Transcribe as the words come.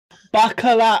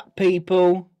Buckle up,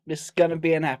 people. This is going to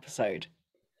be an episode.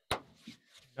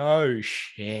 Oh,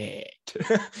 shit.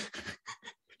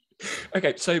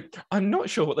 Okay, so I'm not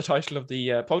sure what the title of the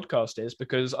podcast is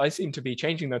because I seem to be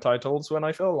changing the titles when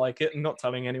I feel like it and not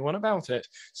telling anyone about it.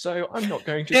 So I'm not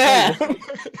going to tell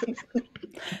you.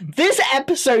 This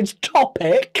episode's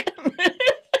topic.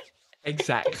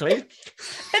 Exactly.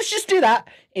 Let's just do that.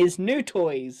 Is new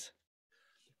toys.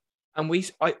 And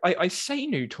I say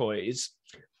new toys,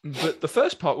 but the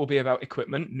first part will be about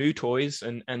equipment, new toys,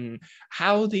 and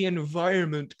how the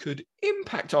environment could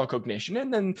impact our cognition.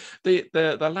 And then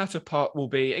the latter part will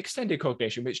be extended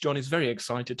cognition, which John is very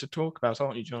excited to talk about,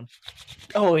 aren't you, John?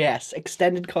 Oh, yes.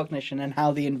 Extended cognition and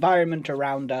how the environment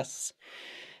around us,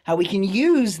 how we can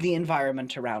use the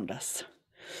environment around us.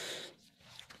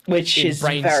 Which In is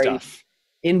brain very... stuff.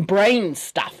 In brain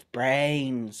stuff.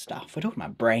 Brain stuff. We're talking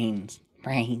about brains.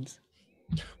 Brains.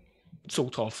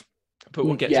 Sort of. But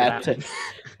we'll get to that.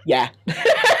 Yeah. This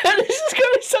is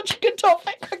going to be such a good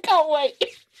topic. I can't wait.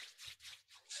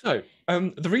 So,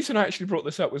 the reason I actually brought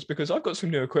this up was because I've got some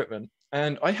new equipment,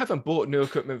 and I haven't bought new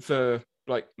equipment for,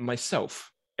 like,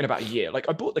 myself in about a year. Like,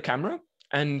 I bought the camera,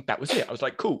 and that was it. I was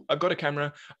like, cool, I've got a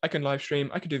camera. I can live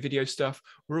stream. I can do video stuff.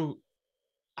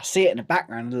 I see it in the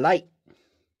background. A light.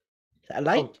 Is that a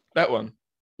light? Oh, that one.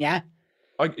 Yeah.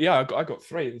 I got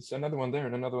three. There's another one there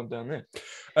and another one down there.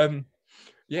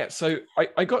 Yeah, so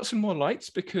I got some more lights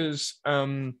because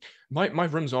my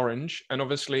room's orange, and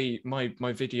obviously my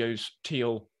video's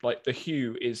teal, like the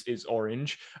hue is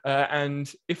orange.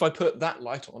 And if I put that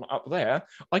light on up there,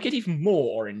 I get even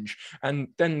more orange. And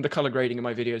then the color grading in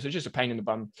my videos are just a pain in the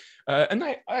bum. And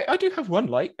I do have one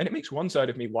light, and it makes one side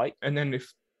of me white. And then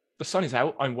if the sun is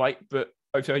out, I'm white, but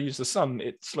if I use the sun,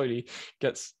 it slowly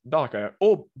gets darker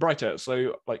or brighter.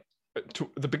 So like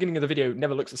the beginning of the video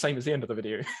never looks the same as the end of the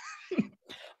video.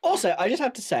 Also, I just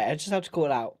have to call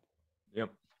it out.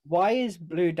 Yep. Why is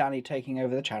Blue Danny taking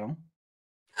over the channel?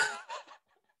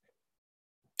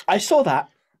 I saw that.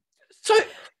 So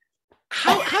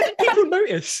how did people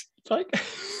notice? Like,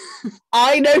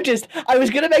 I noticed. I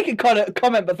was going to make a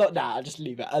comment, but thought, nah, I'll just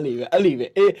leave it. I'll leave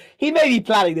it. He may be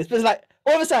planning this, but it's like,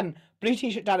 all of a sudden, Blue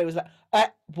T-shirt Danny was like,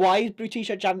 why is Blue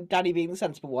T-shirt Danny being the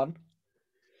sensible one?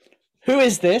 Who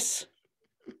is this?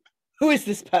 Who is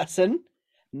this person?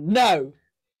 No.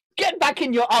 Get back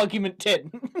in your argument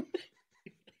tin.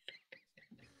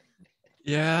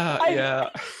 Yeah.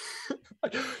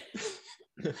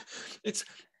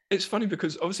 It's funny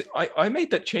because obviously I made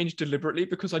that change deliberately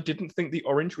because I didn't think the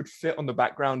orange would fit on the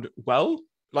background well.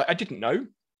 Like I didn't know.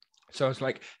 So I was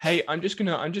like, hey, I'm just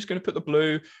gonna put the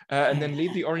blue and then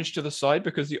leave the orange to the side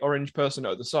because the orange person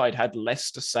at the side had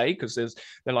less to say because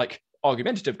they're like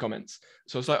argumentative comments.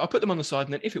 So I was like, I'll put them on the side,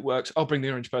 and then if it works, I'll bring the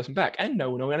orange person back, and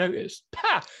no one will notice.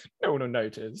 Pa! No one will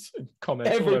notice.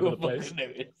 Comments all over the place.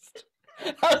 Noticed.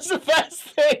 That was the first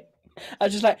thing. I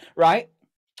was just like, right.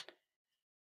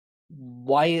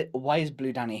 Why is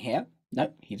Blue Danny here?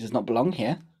 No, he does not belong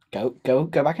here. Go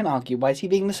back and argue. Why is he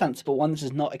being the sensible one? This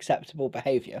is not acceptable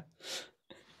behavior.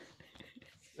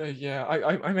 Yeah,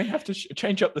 I may have to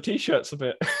change up the t-shirts a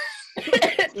bit.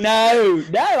 No,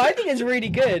 I think it's really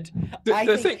good.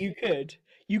 I think you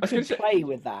could play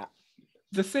with that.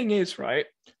 The thing is, right,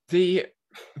 the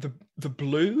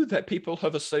blue that people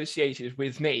have associated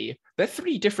with me, they're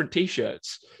three different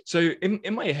t-shirts. So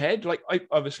in my head, like I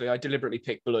deliberately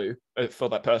picked blue for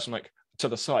that person, like to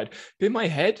the side. But in my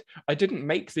head, I didn't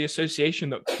make the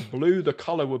association that blue, the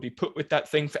color, would be put with that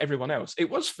thing for everyone else. It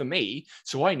was for me,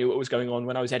 so I knew what was going on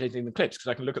when I was editing the clips, because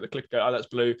I can look at the clip and go, oh, that's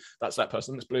blue, that's that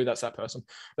person, that's blue, that's that person,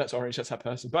 that's orange, that's that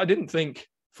person. But I didn't think,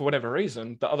 for whatever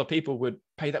reason, that other people would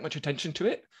pay that much attention to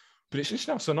it. But it's just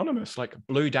now synonymous, like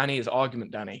Blue Danny is Argument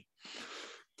Danny.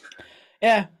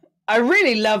 Yeah, I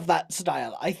really love that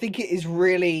style. I think it is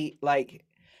really, like,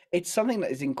 it's something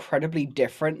that is incredibly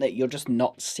different that you're just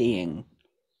not seeing.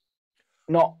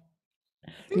 Not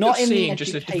in seeing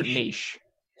just a different niche.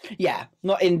 Yeah,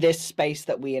 not in this space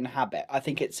that we inhabit. I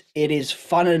think it is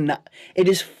fun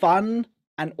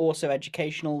and also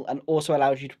educational, and also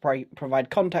allows you to provide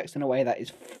context in a way that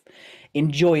is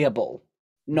enjoyable,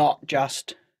 not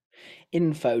just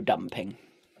info dumping.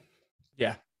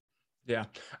 Yeah.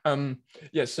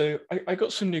 So I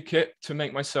got some new kit to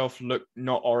make myself look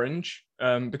not orange.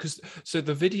 Because the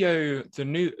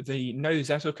no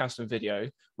Zettelkasten video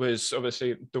was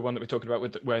obviously the one that we're talking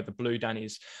about where the Blue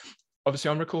Danny's. Obviously,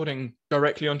 I'm recording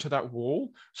directly onto that wall,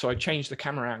 so I changed the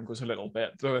camera angles a little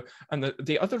bit.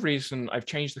 The other reason I've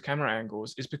changed the camera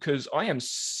angles is because I am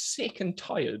sick and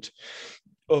tired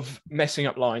of messing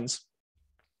up lines.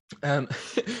 Um,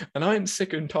 and I'm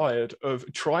sick and tired of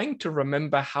trying to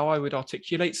remember how I would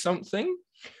articulate something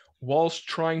whilst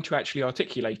trying to actually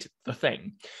articulate the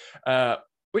thing,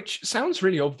 which sounds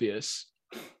really obvious.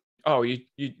 Oh,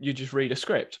 you just read a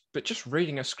script, but just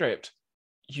reading a script,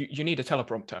 you need a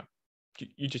teleprompter.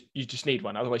 You just need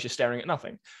one, otherwise you're staring at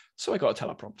nothing. So I got a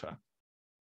teleprompter.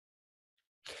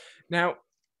 Now,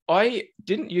 I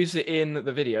didn't use it in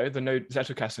the video, the no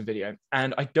Zettelkasten video,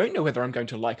 and I don't know whether I'm going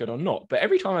to like it or not, but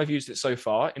every time I've used it so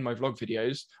far in my vlog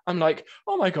videos, I'm like,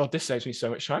 oh my God, this saves me so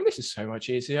much time. This is so much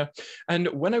easier. And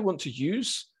when I want to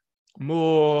use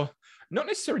more, not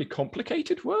necessarily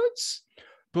complicated words,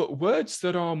 but words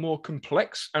that are more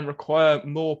complex and require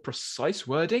more precise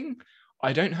wording,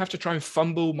 I don't have to try and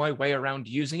fumble my way around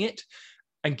using it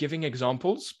and giving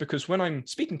examples, because when I'm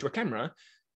speaking to a camera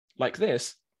like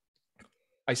this,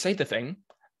 I say the thing,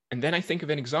 and then I think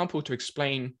of an example to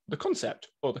explain the concept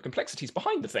or the complexities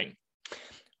behind the thing.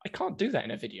 I can't do that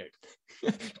in a video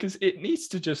because it needs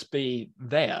to just be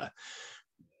there.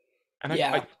 And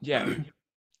I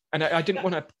didn't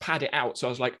want to pad it out. So I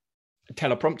was like,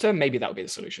 teleprompter, maybe that would be the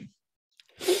solution.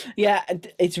 Yeah,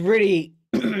 it's really,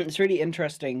 it's really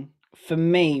interesting for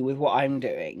me with what I'm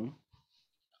doing.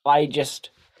 I just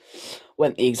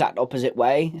went the exact opposite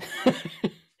way.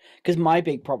 Because my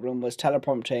big problem was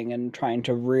teleprompting and trying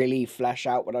to really flesh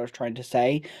out what I was trying to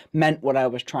say meant what I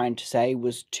was trying to say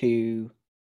was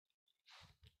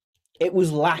it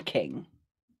was lacking.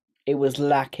 It was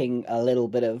lacking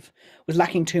was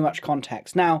lacking too much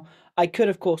context. Now, I could,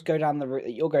 of course, go down the route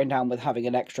that you're going down with having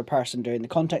an extra person doing the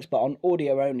context, but on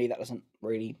audio only, that doesn't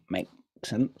really make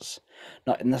sense.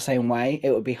 Not in the same way.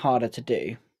 It would be harder to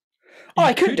do. Oh,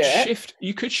 I could do it.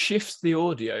 You could shift the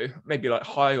audio, maybe like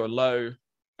high or low,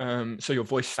 so your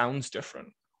voice sounds different.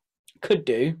 Could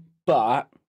do, but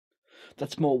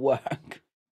that's more work.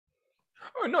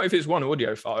 Oh, not if it's one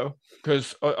audio file,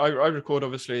 because I record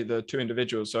obviously the two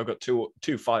individuals, so I've got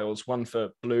two files, one for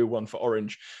blue, one for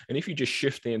orange, and if you just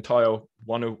shift the entire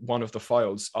one of the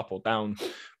files up or down,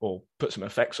 or put some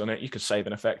effects on it, you could save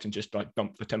an effect and just like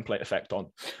dump the template effect on.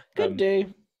 Could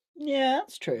do. Yeah,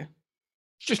 that's true.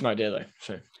 It's just an idea though.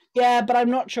 So yeah, but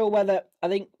I'm not sure whether, I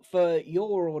think for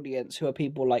your audience, who are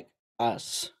people like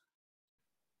us,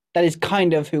 that is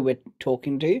kind of who we're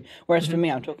talking to. Whereas for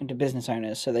me, I'm talking to business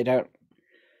owners, so they don't.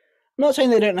 I'm not saying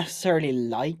they don't necessarily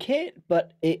like it,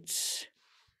 but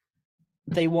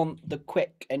they want the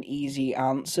quick and easy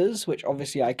answers, which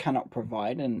obviously I cannot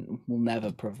provide and will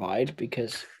never provide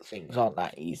because things aren't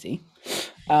that easy.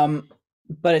 But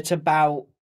it's about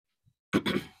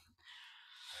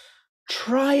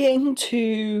trying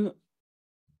to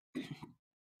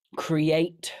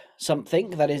create something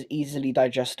that is easily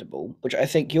digestible, which I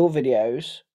think your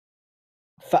videos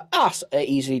for us are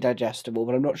easily digestible,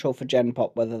 but I'm not sure for Gen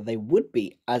Pop whether they would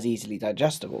be as easily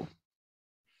digestible.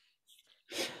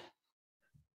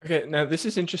 Okay, now this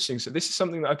is interesting. So this is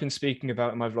something that I've been speaking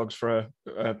about in my vlogs for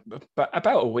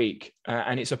about a week,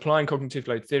 and it's applying cognitive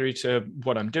load theory to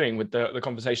what I'm doing with the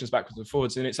conversations backwards and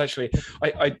forwards. And it's actually,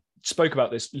 I spoke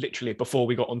about this literally before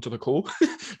we got onto the call,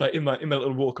 like in my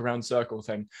little walk around circle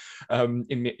thing,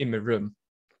 in my room.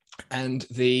 And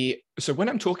so when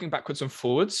I'm talking backwards and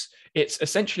forwards, it's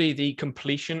essentially the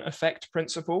completion effect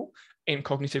principle in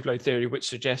cognitive load theory, which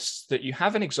suggests that you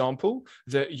have an example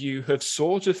that you have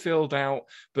sort of filled out,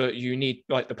 but you need,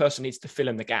 like, the person needs to fill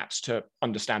in the gaps to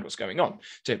understand what's going on,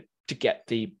 to get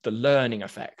the learning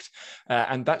effect.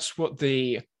 And that's what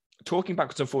the talking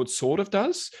backwards and forwards sort of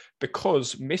does,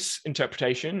 because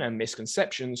misinterpretation and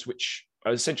misconceptions, which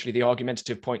are essentially the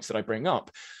argumentative points that I bring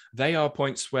up, they are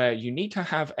points where you need to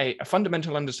have a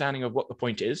fundamental understanding of what the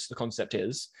point is, the concept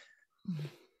is,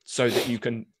 so that you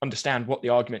can understand what the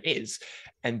argument is.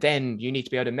 And then you need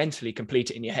to be able to mentally complete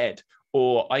it in your head.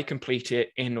 Or I complete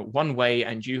it in one way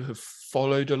and you have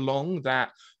followed along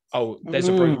that, oh, there's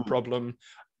a broken problem,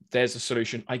 there's a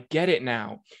solution, I get it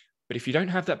now. But if you don't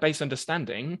have that base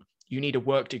understanding, you need a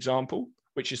worked example,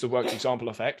 which is the worked example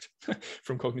effect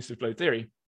from cognitive load theory.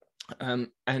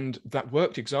 And that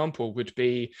worked example would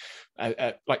be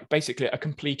like basically a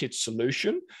completed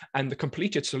solution. And the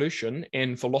completed solution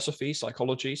in philosophy,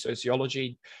 psychology,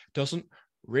 sociology doesn't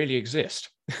really exist.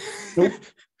 Nope.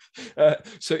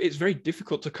 So it's very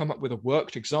difficult to come up with a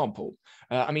worked example.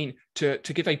 I mean, to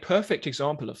give a perfect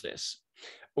example of this,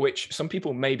 which some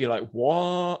people may be like,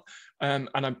 what? And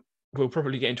we'll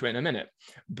probably get into it in a minute.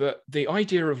 But the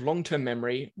idea of long-term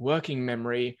memory, working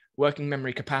memory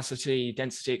capacity,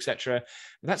 density, etc.,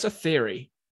 that's a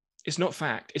theory. It's not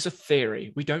fact. It's a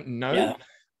theory. We don't know. Yeah.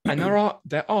 And there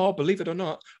are, believe it or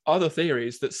not, other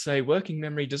theories that say working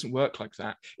memory doesn't work like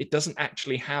that. It doesn't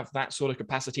actually have that sort of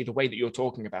capacity the way that you're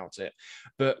talking about it.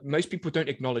 But most people don't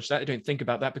acknowledge that. They don't think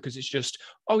about that because it's just,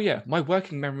 oh yeah, my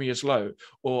working memory is low,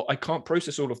 or I can't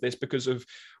process all of this because of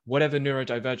whatever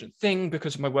neurodivergent thing,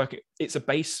 because of my work. It's a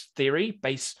base theory,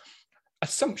 base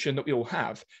assumption that we all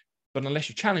have. But unless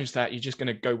you challenge that, you're just going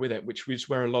to go with it, which is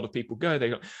where a lot of people go. They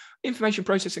go, information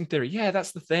processing theory. Yeah,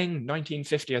 that's the thing.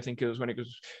 1950, I think it was when it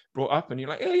was brought up. And you're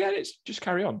like, oh, yeah, let's just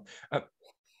carry on.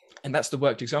 And that's the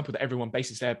worked example that everyone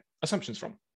bases their assumptions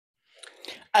from.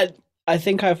 I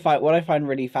think what I find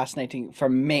really fascinating for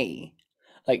me,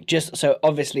 like, just so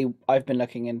obviously I've been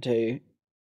looking into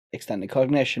extended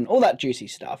cognition, all that juicy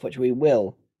stuff, which we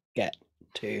will get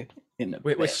to.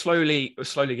 We're slowly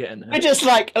getting there. We're just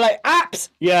like apps.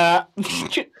 Yeah,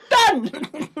 done.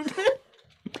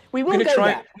 We will go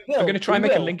there. I'm going to try and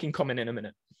make a linking comment in a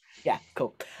minute. Yeah,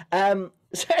 cool.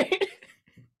 So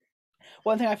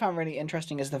one thing I found really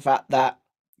interesting is the fact that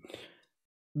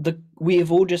we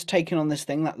have all just taken on this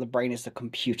thing that the brain is the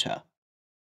computer.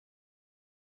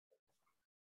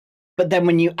 But then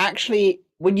when you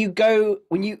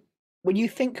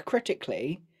think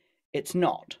critically, it's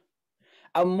not.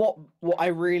 And what I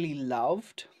really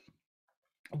loved,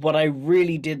 what I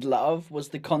really did love, was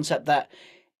the concept that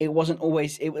it wasn't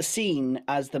always, it was seen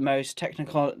as the most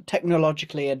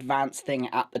technologically advanced thing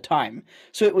at the time.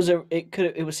 So it was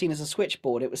seen as a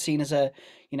switchboard, it was seen as a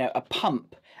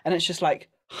pump. And it's just like,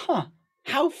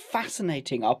 how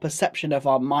fascinating our perception of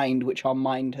our mind, which our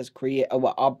mind has created, or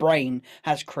what our brain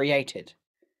has created.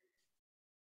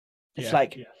 It's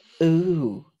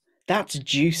ooh, that's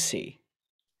juicy.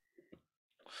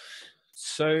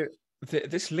 So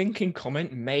this linking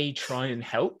comment may try and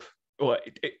help, or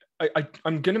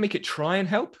I'm going to make it try and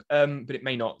help, but it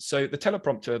may not. So the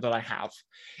teleprompter that I have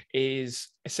is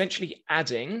essentially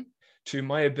adding to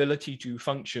my ability to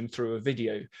function through a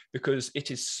video, because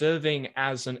it is serving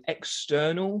as an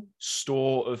external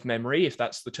store of memory, if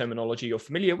that's the terminology you're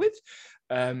familiar with.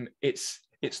 It's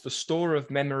the store of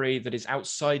memory that is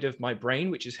outside of my brain,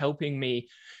 which is helping me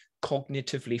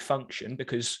cognitively function,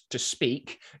 because to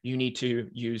speak, you need to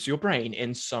use your brain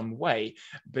in some way.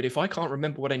 But if I can't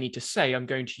remember what I need to say, I'm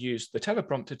going to use the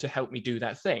teleprompter to help me do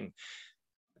that thing.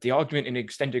 The argument in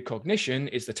extended cognition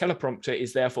is the teleprompter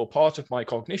is therefore part of my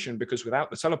cognition, because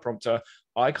without the teleprompter,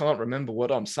 I can't remember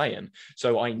what I'm saying.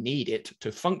 So I need it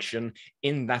to function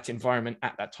in that environment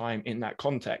at that time, in that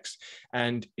context.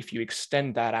 And if you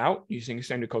extend that out using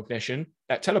extended cognition,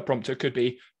 that teleprompter could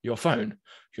be your phone,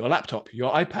 your laptop,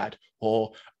 your iPad,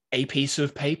 or a piece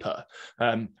of paper.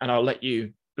 And I'll let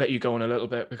you go on a little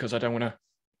bit, because I don't want to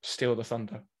steal the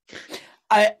thunder.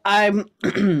 I'm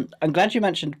glad you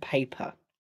mentioned paper.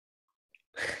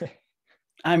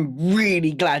 I'm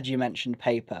really glad you mentioned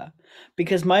paper,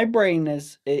 because my brain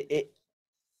is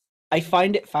I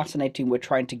find it fascinating we're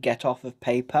trying to get off of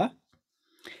paper,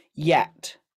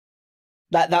 yet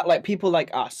that like people like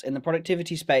us in the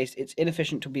productivity space, it's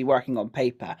inefficient to be working on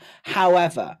paper.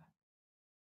 However,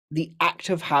 the act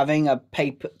of having a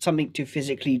paper, something to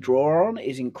physically draw on,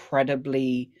 is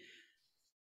incredibly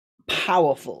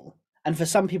powerful. And for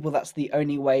some people, that's the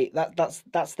only way,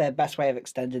 that's their best way of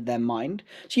extending their mind.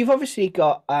 So you've obviously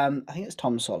got, I think it's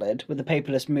Tom Solid with the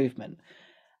paperless movement.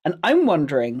 And I'm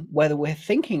wondering whether we're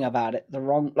thinking about it the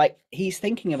wrong, like he's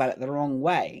thinking about it the wrong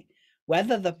way,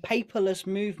 whether the paperless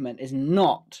movement is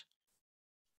not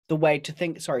the way to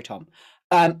think. Sorry, Tom,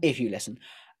 if you listen.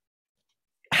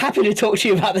 Happy to talk to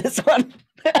you about this one.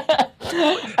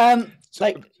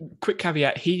 Like, quick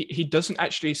caveat, he doesn't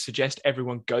actually suggest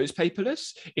everyone goes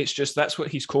paperless. It's just that's what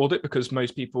he's called it, because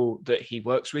most people that he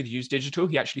works with use digital.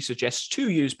 He actually suggests to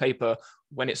use paper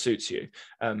when it suits you.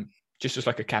 Just as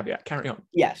like a caveat. Carry on.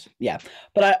 Yes, yeah.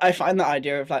 But I find that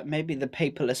idea of like maybe the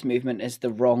paperless movement is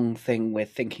the wrong thing we're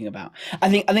thinking about. I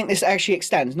think this actually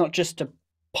extends not just to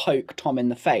poke Tom in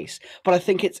the face, but I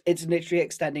think it's literally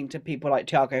extending to people like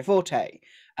Tiago Forte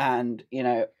and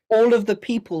all of the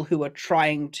people who are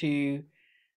trying to,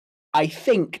 I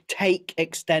think, take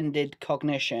extended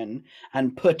cognition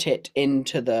and put it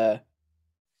into the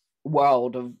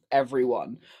world of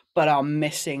everyone, but are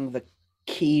missing the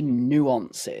key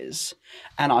nuances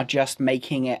and are just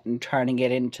making it and turning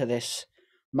it into this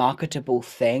marketable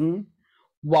thing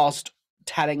whilst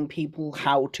telling people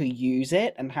how to use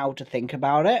it and how to think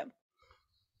about it.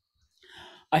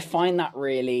 I find that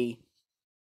really,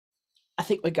 I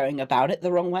think we're going about it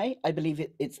the wrong way. I believe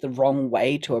it's the wrong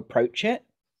way to approach it.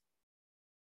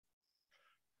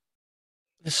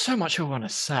 There's so much I want to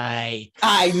say.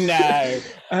 I know.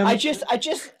 I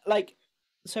just like,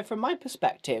 so from my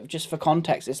perspective, just for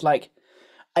context, it's like,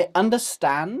 I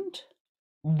understand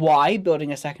why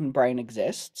building a second brain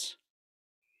exists,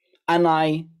 and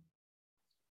I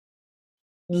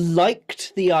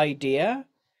liked the idea,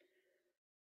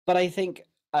 but I think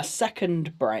a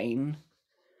second brain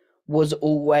was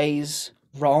always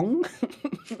wrong.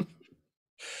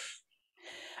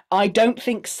 I don't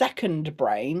think second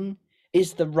brain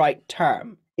is the right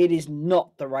term. It is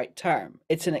not the right term.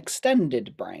 It's an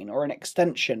extended brain or an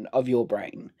extension of your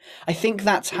brain. I think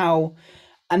that's how,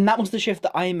 and that was the shift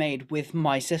that I made with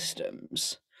my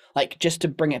systems. Like, just to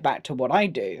bring it back to what I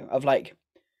do, of like,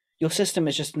 your system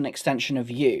is just an extension of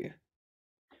you,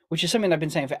 which is something I've been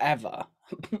saying forever,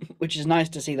 which is nice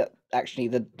to see that actually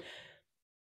the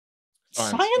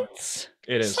science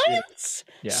It is. science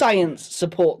Yeah. science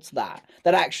supports that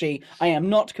actually I am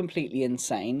not completely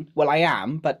insane. Well, I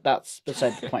am, but that's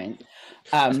beside the point.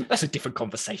 That's a different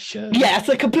conversation. Yeah, it's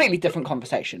a completely different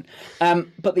conversation.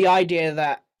 But the idea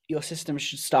that your system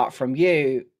should start from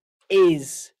you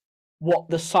is what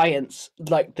the science,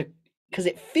 like, the because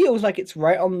it feels like it's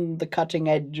right on the cutting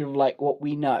edge of like what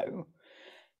we know,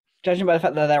 judging by the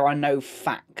fact that there are no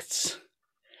facts.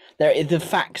 The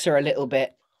facts are a little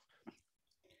bit.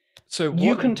 So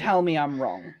You can tell me I'm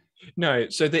wrong. No,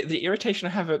 so the irritation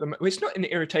I have at the moment, well, it's not an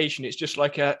irritation, it's just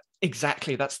like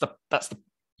exactly that's the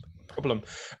problem.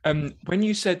 When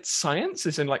you said science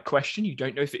is in like question, you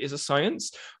don't know if it is a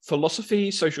science. Philosophy,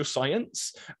 social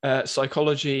science,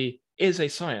 psychology is a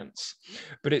science,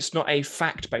 but it's not a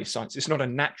fact-based science. It's not a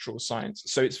natural science.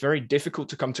 So it's very difficult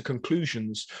to come to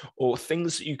conclusions or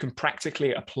things that you can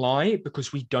practically apply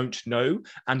because we don't know,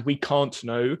 and we can't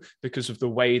know because of the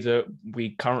way that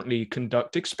we currently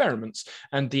conduct experiments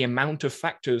and the amount of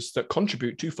factors that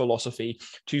contribute to philosophy,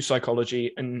 to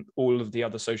psychology, and all of the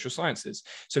other social sciences.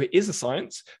 So it is a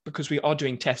science because we are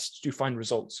doing tests to find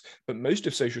results, but most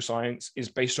of social science is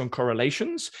based on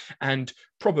correlations and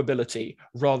probability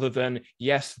rather than,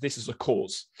 yes, this is a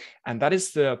cause. And that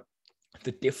is the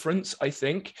difference, I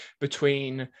think,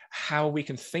 between how we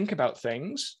can think about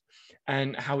things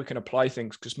and how we can apply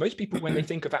things. Because most people, when they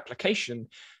think of application,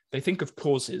 they think of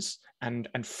causes and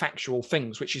factual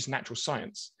things, which is natural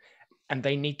science. And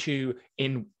they need to,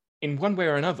 in one way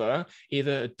or another,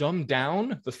 either dumb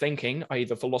down the thinking, i.e.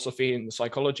 the philosophy and the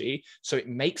psychology, so it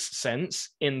makes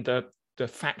sense in the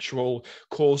factual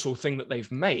causal thing that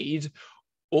they've made,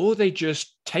 or they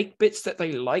just take bits that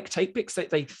they like, take bits that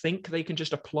they think they can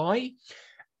just apply,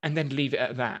 and then leave it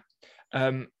at that.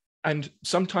 And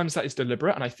sometimes that is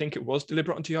deliberate, and I think it was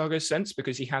deliberate on Tiago's sense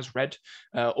because he has read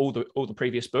all the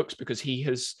previous books. Because he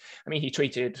has, I mean, he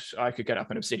tweeted, I could get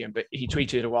up an Obsidian, but he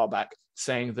tweeted a while back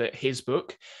saying that his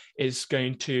book is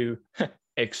going to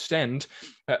extend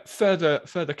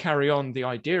further carry on the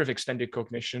idea of extended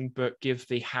cognition, but give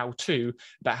the how-to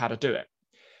about how to do it.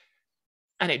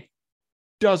 And it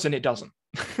does and it doesn't.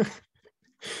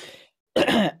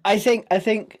 I think,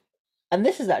 and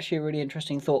this is actually a really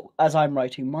interesting thought as I'm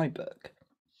writing my book.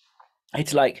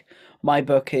 It's like my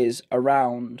book is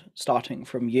around starting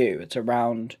from you. It's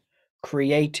around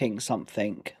creating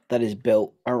something that is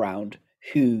built around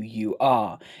who you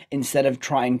are, instead of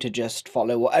trying to just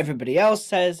follow what everybody else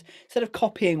says, instead of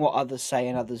copying what others say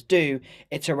and others do.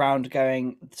 It's around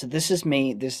going, so this is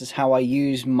me, this is how I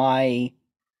use my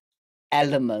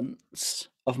elements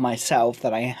of myself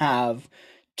that I have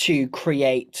to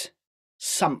create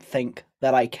something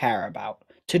that I care about,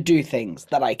 to do things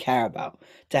that I care about,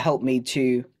 to help me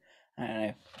to, I don't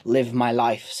know, live my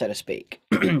life, so to speak.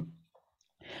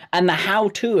 And the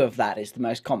how-to of that is the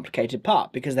most complicated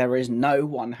part, because there is no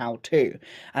one how-to.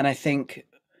 And I think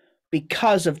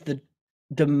because of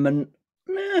not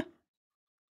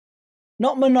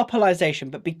monopolization,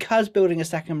 but because building a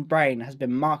second brain has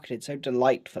been marketed so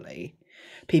delightfully,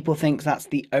 people think that's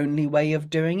the only way of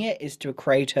doing it, is to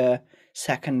create a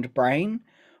second brain,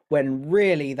 when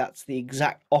really that's the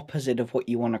exact opposite of what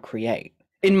you want to create.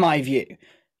 In my view,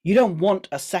 you don't want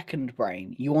a second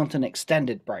brain, you want an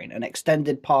extended brain, an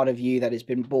extended part of you that has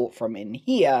been brought from in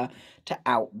here to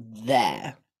out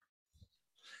there.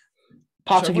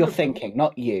 Part of your thinking,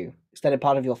 not you. Extended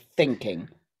part of your thinking,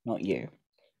 not you.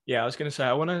 Yeah, I was going to say,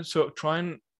 I want to sort of try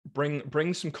and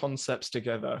bring some concepts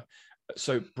together.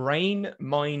 So brain,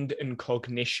 mind, and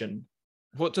cognition.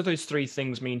 What do those three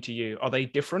things mean to you? Are they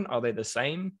different? Are they the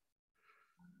same?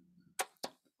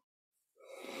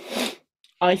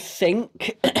 I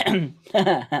think good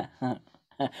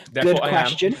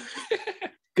question.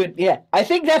 Good, yeah. I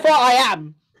think therefore I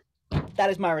am.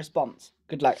 That is my response.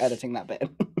 Good luck editing that bit.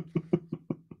 It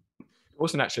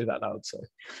wasn't actually that loud, so.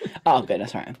 Oh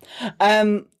goodness, right.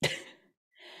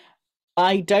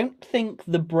 I don't think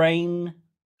the brain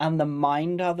and the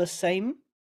mind are the same.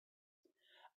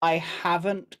 I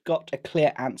haven't got a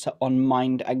clear answer on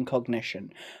mind and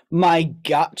cognition. My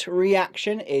gut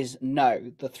reaction is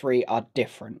no, the three are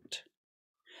different.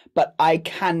 But I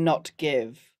cannot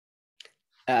give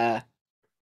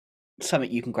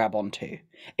something you can grab onto.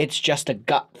 It's just a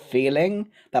gut feeling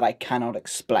that I cannot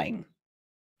explain.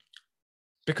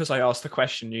 Because I asked the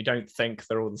question, you don't think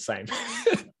they're all the same.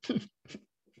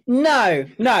 No,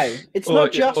 it's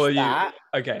not just that.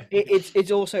 Okay.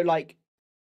 It's also like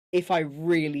if I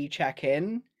really check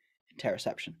in,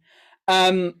 interoception,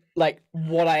 like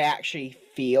what I actually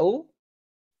feel,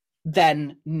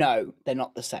 then no, they're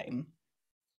not the same.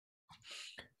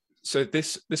 So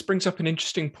this brings up an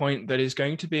interesting point that is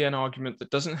going to be an argument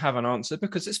that doesn't have an answer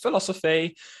because it's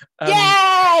philosophy.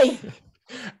 Yay!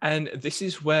 And this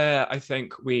is where I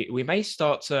think we may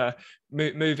start to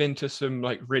move into some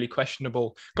like really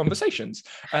questionable conversations,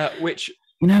 which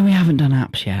we haven't done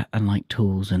apps yet, and like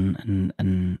tools and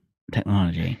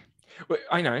technology.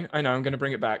 I know. I'm going to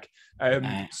bring it back.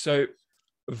 So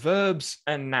verbs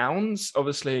and nouns,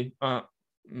 obviously,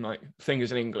 like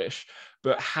things in English,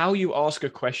 but how you ask a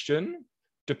question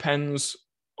depends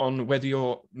on whether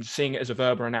you're seeing it as a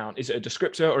verb or a noun. Is it a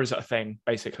descriptor or is it a thing,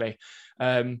 basically?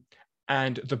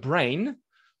 And the brain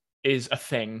is a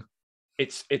thing.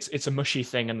 It's a mushy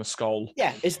thing in the skull.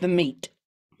 Yeah, it's the meat.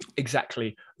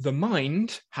 Exactly. The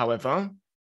mind, however,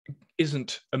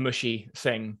 isn't a mushy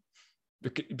thing.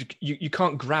 You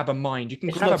can't grab a mind. You can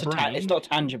grab a brain. It's not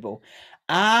tangible.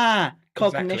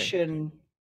 Cognition.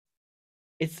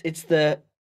 Exactly. It's the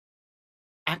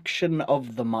action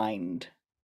of the mind.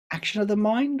 Action of the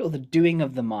mind or the doing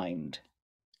of the mind?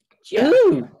 Yeah.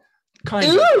 Ooh.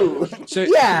 Kind Ooh. of. So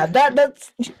yeah,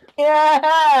 that's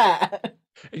yeah.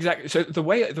 Exactly. So the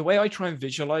way I try and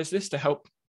visualize this to help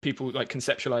people like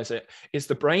conceptualize it is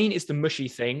the brain is the mushy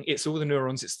thing. It's all the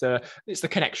neurons. It's the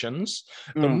connections.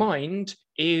 The mind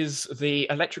is the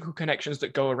electrical connections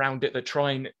that go around it that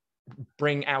try and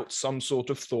bring out some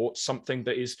sort of thought, something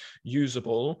that is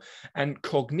usable. And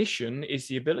cognition is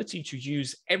the ability to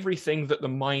use everything that the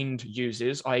mind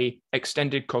uses, i.e.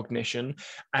 extended cognition,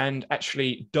 and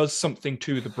actually does something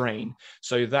to the brain.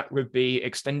 So that would be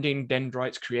extending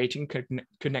dendrites, creating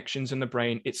connections in the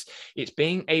brain. It's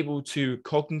being able to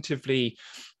cognitively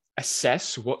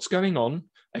assess what's going on.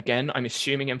 Again, I'm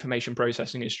assuming information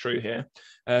processing is true here.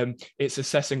 It's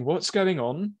assessing what's going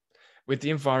on with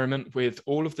the environment, with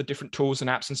all of the different tools and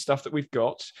apps and stuff that we've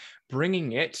got,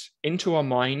 bringing it into our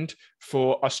mind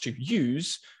for us to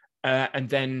use and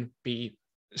then be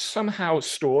somehow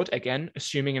stored, again,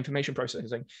 assuming information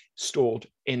processing, stored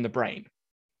in the brain.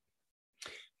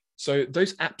 So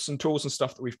those apps and tools and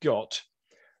stuff that we've got,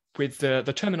 with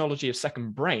the terminology of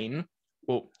second brain,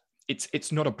 well,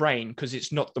 it's not a brain because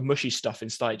it's not the mushy stuff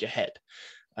inside your head.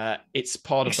 It's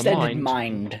part of the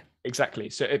mind. Exactly.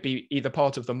 So it'd be either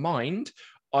part of the mind,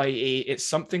 i.e. it's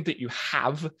something that you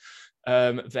have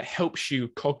that helps you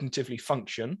cognitively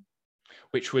function,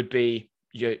 which would be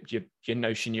your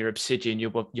Notion, your Obsidian,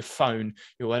 your phone,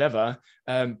 your whatever.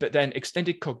 But then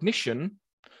extended cognition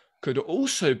could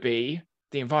also be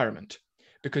the environment,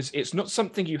 because it's not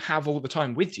something you have all the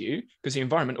time with you, because the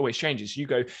environment always changes. You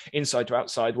go inside to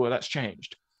outside, well, that's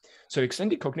changed. So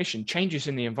extended cognition changes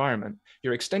in the environment.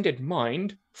 Your extended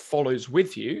mind follows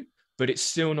with you, but it's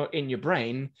still not in your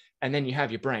brain. And then you have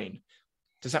your brain.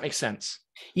 Does that make sense?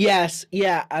 Yes.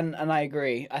 Yeah. And I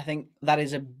agree. I think that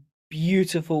is a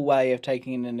beautiful way of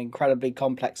taking an incredibly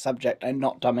complex subject and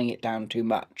not dumbing it down too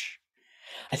much.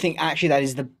 I think actually that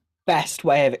is the best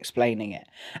way of explaining it.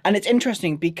 And it's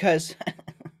interesting because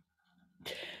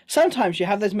sometimes you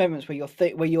have those moments where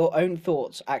where your own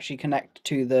thoughts actually connect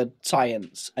to the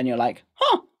science and you're like,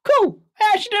 huh, cool,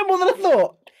 I actually know more than I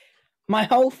thought. My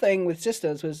whole thing with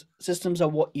systems was systems are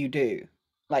what you do.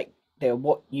 Like, they're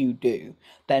what you do.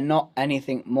 They're not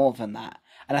anything more than that.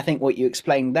 And I think what you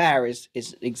explained there is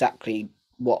exactly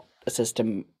what a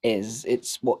system is.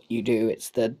 It's what you do. It's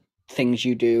the things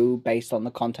you do based on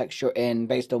the context you're in,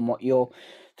 based on what you're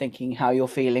thinking, how you're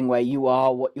feeling, where you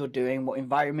are, what you're doing, what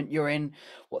environment you're in,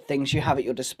 what things you have at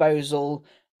your disposal.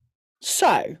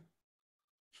 So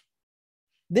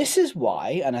this is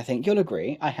why, and I think you'll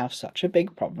agree, I have such a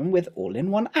big problem with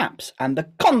all-in-one apps and the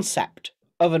concept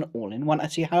of an all-in-one. I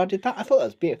see how I did that. I thought that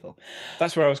was beautiful.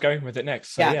 That's where I was going with it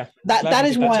next. So yeah. That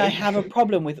is why I have a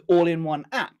problem with all-in-one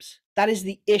apps. That is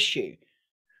the issue.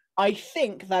 I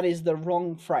think that is the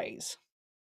wrong phrase.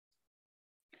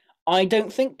 I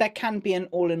don't think there can be an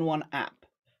all-in-one app.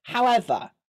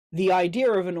 However, the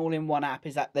idea of an all-in-one app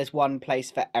is that there's one place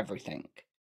for everything.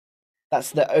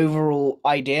 That's the overall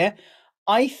idea.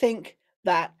 I think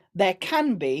that there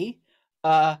can be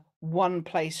one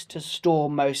place to store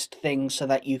most things so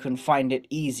that you can find it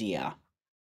easier.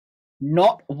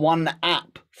 Not one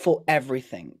app for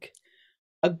everything.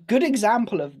 A good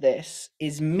example of this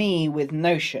is me with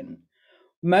Notion.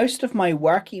 Most of my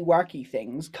worky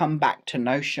things come back to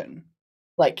Notion.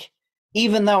 Like,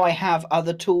 even though I have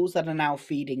other tools that are now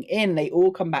feeding in, they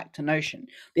all come back to Notion.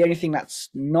 The only thing that's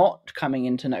not coming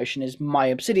into Notion is my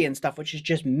Obsidian stuff, which is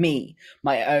just me,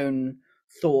 my own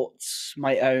thoughts,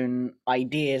 my own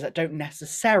ideas that don't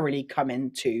necessarily come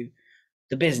into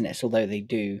the business, although they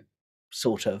do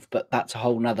sort of, but that's a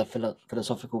whole nother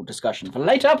philosophical discussion for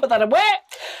later. Put that away.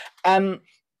 And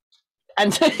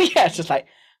so, yeah, it's just like,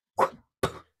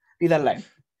 leave that alone.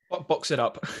 Box it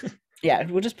up. Yeah,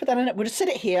 we'll just put that in it. We'll just sit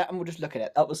it here and we'll just look at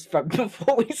it. That was from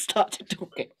before we started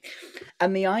talking.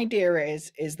 And the idea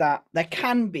is that there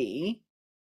can be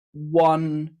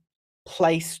one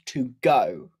place to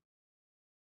go.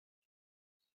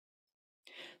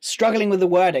 Struggling with the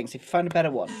wordings. If you find a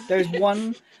better one,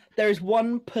 there's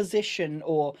one position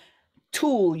or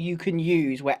tool you can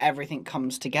use where everything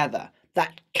comes together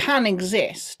that can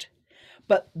exist,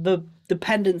 but the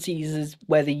dependencies is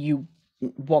whether you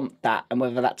want that and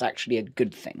whether that's actually a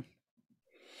good thing.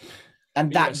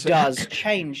 And that does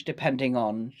change depending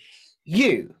on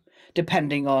you,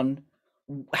 depending on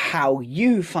how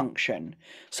you function.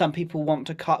 Some people want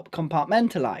to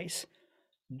compartmentalize.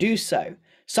 Do so.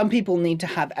 Some people need to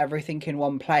have everything in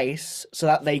one place so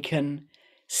that they can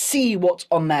see what's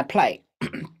on their plate.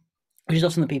 Which is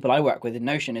often the people I work with in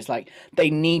Notion, is like they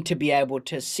need to be able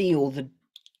to see all the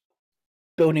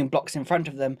building blocks in front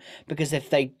of them, because if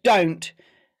they don't,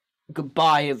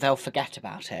 goodbye, they'll forget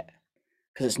about it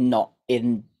because it's not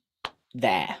in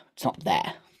there. It's not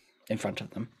there in front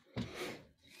of them.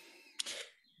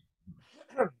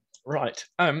 Right.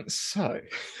 So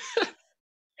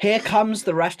here comes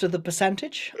the rest of the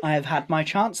percentage. I have had my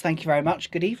chance. Thank you very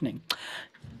much. Good evening.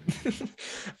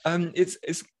 I'm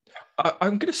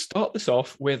going to start this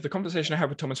off with the conversation I had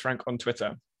with Thomas Frank on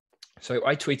Twitter. So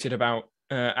I tweeted about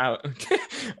I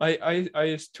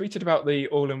tweeted about the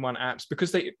all-in-one apps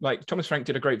because they, like, Thomas Frank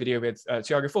did a great video with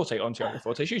Tiago Forte on Tiago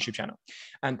Forte's YouTube channel,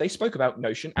 and they spoke about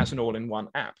Notion as an all-in-one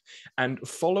app. And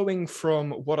following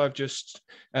from what I've just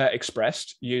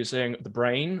expressed, using the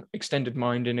brain, extended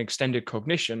mind, and extended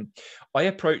cognition, I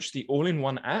approached the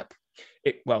all-in-one app.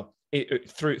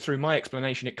 Through my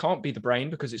explanation, it can't be the brain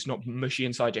because it's not mushy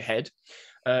inside your head.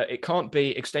 It can't be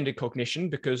extended cognition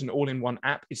because an all-in-one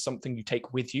app is something you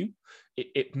take with you.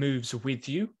 It moves with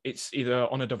you. It's either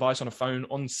on a device, on a phone,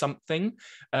 on something,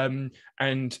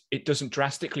 and it doesn't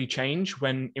drastically change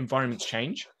when environments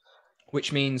change,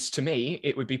 which means to me,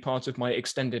 it would be part of my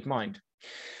extended mind.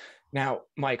 Now,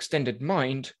 my extended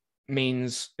mind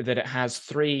means that it has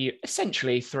three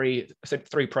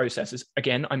processes.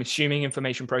 Again, I'm assuming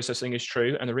information processing is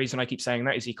true, and the reason I keep saying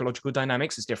that is ecological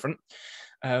dynamics is different.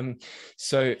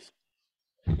 So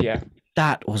yeah,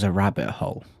 that was a rabbit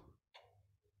hole.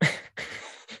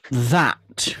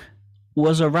 That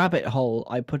was a rabbit hole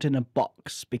I put in a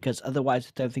box because otherwise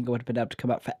I don't think I would have been able to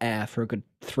come up for air for a good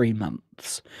 3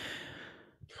 months.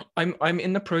 I'm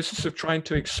in the process of trying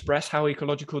to express how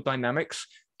ecological dynamics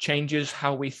changes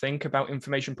how we think about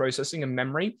information processing and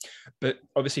memory, but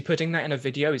obviously putting that in a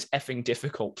video is effing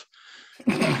difficult.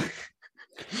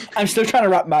 I'm still trying to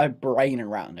wrap my brain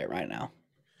around it right now.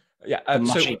 Yeah, the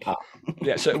mushy part.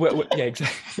 Yeah, so yeah,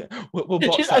 exactly. We'll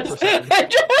box that for a second.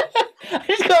 I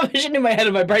just got a vision in my head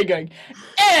of my brain going,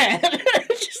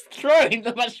 just throwing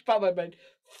the mushy part of my brain.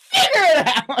 Figure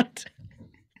it out.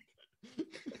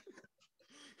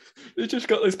 It's just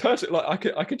got this person, like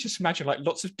I could just imagine like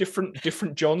lots of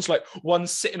different Johns, like one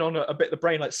sitting on a bit of the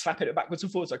brain, like slapping it backwards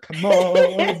and forwards, like come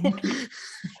on,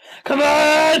 come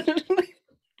on,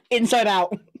 inside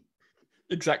out.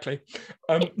 Exactly.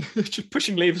 Just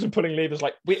pushing levers and pulling levers,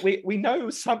 like we know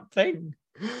something.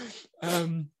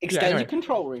 Extended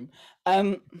control room.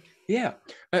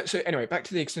 So anyway, back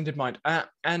to the extended mind,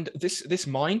 and this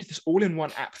mind, this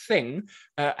all-in-one app thing,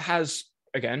 has,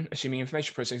 again, assuming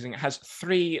information processing, has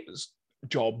 3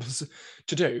 jobs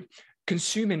to do: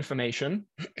 consume information,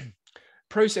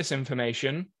 process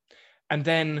information, and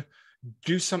then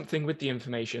do something with the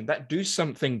information. That do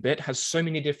something bit has so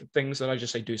many different things that I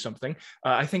just say do something.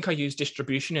 I think I use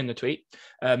distribution in the tweet,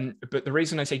 but the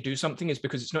reason I say do something is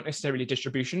because it's not necessarily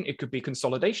distribution. It could be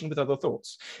consolidation with other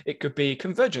thoughts. It could be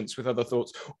convergence with other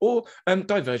thoughts, or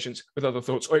divergence with other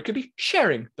thoughts, or it could be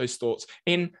sharing those thoughts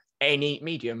in any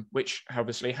medium, which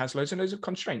obviously has loads and loads of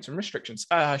constraints and restrictions.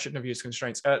 I shouldn't have used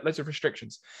constraints, loads of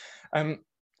restrictions.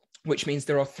 which means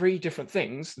there are 3 different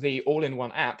things the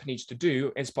all-in-one app needs to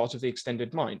do as part of the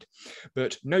extended mind.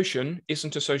 But Notion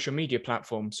isn't a social media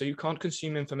platform, so you can't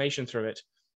consume information through it.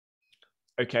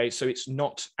 Okay, so it's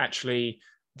not actually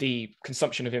the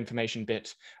consumption of information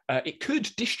bit. It could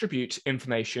distribute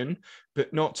information,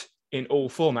 but not in all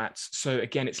formats. So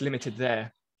again, it's limited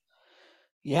there.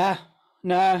 Yeah,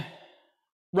 no.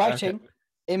 Writing, Okay.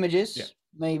 images, Yeah.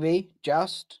 maybe,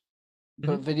 just.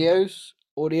 But videos,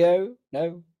 audio,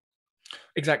 no.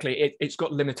 Exactly. It's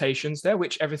got limitations there,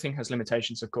 which everything has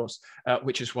limitations, of course,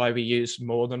 which is why we use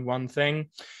more than one thing.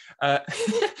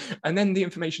 And then the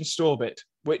information store bit,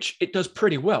 which it does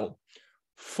pretty well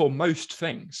for most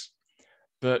things.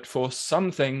 But for some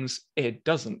things, it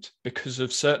doesn't because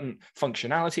of certain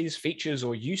functionalities, features,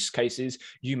 or use cases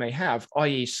you may have,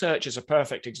 i.e. search is a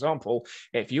perfect example.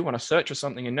 If you want to search for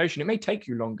something in Notion, it may take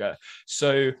you longer.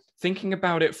 So thinking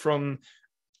about it from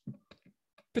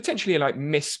potentially like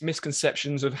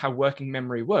misconceptions of how working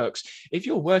memory works. If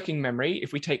your working memory,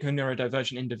 if we take a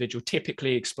neurodivergent individual,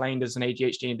 typically explained as an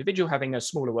ADHD individual having a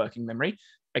smaller working memory,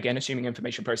 again, assuming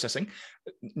information processing,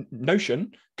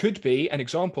 Notion could be an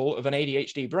example of an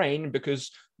ADHD brain because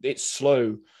it's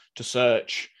slow to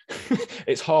search.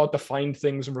 It's hard to find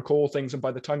things and recall things. And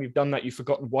by the time you've done that, you've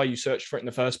forgotten why you searched for it in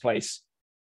the first place.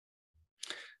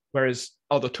 Whereas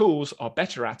other tools are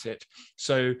better at it.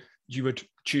 So you would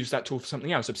choose that tool for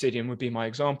something else. Obsidian would be my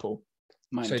example.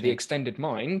 So the extended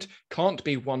mind can't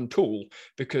be one tool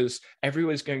because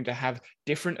everyone's going to have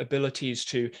different abilities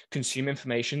to consume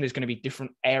information. There's going to be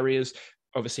different areas.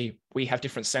 Obviously, we have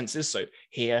different senses. So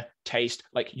hear, taste,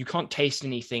 like you can't taste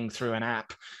anything through an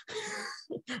app.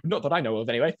 Not that I know of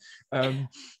anyway.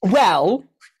 Well,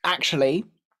 actually,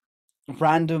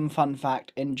 random fun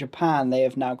fact, in Japan, they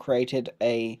have now created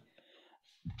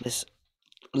this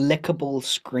lickable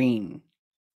screen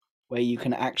where you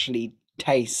can actually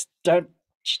taste.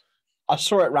 I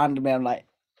saw it randomly. I'm like,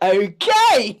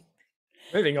 okay.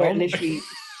 Moving where on. It literally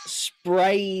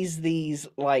sprays these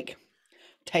like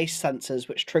taste sensors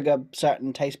which trigger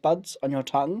certain taste buds on your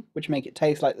tongue, which make it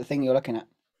taste like the thing you're looking at.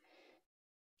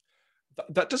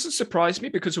 That doesn't surprise me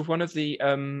because of one of the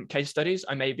case studies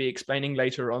I may be explaining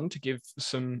later on to give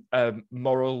some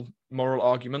moral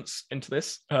arguments into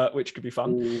this, which could be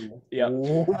fun. Ooh. Yeah.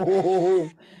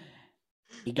 Ooh.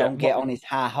 He gonna get on his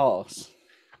high horse.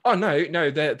 Oh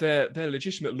no, they're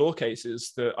legitimate law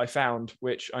cases that I found,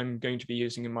 which I'm going to be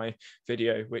using in my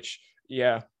video, which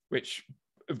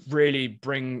really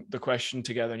bring the question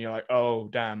together, and you're like, oh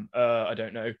damn, I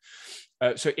don't know.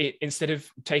 So instead of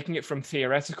taking it from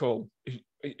theoretical,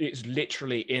 it's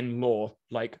literally in law,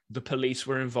 like the police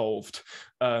were involved.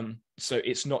 So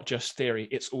it's not just theory,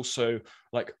 it's also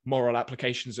like moral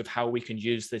applications of how we can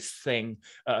use this thing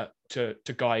to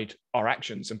guide our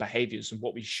actions and behaviors and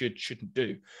what we shouldn't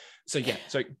do. So yeah,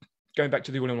 so going back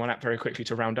to the all-in-one app very quickly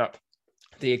to round up,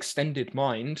 the extended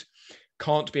mind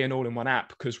can't be an all-in-one app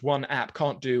because one app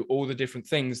can't do all the different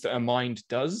things that a mind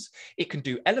does. It can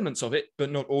do elements of it, but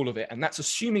not all of it. And that's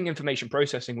assuming information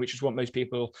processing, which is what most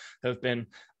people have been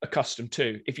accustomed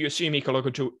to. If you assume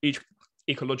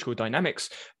ecological dynamics,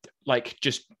 like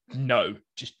just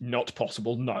not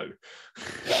possible, no.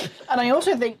 And I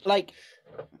also think like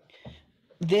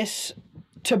this,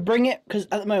 to bring it, because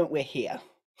at the moment we're here,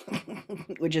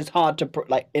 which is hard to put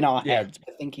like in our heads,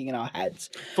 but thinking in our heads.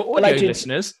 For audio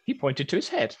listeners, he pointed to his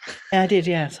head. Yeah, I did.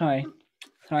 Yeah, sorry.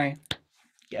 Get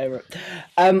over it.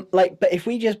 But if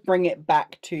we just bring it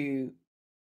back to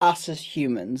us as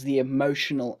humans, the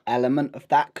emotional element of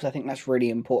that, because I think that's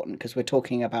really important, because we're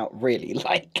talking about really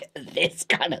like this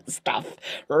kind of stuff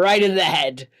right in the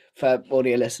head for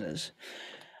audio listeners.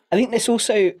 I think this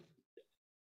also,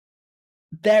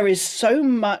 there is so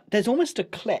much, there's almost a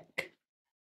click.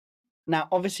 Now,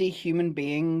 obviously, human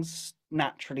beings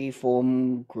naturally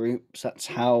form groups. That's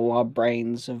how our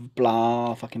brains have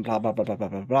blah, blah, blah, blah, blah, blah,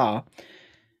 blah, blah.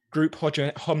 Group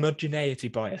homogeneity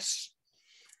bias.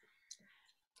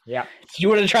 Yeah. You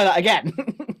want to try that again?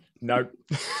 No.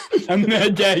 This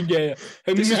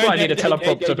is why I need a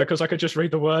teleprompter, because I could just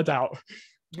read the word out.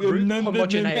 Group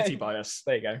homogeneity bias.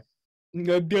 There you go.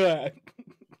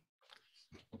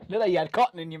 Look like you had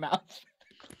cotton in your mouth.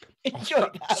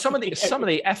 Some of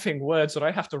the effing words that I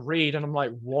have to read, and I'm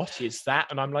like, what is that?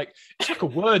 And I'm like, it's like a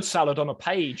word salad on a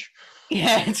page.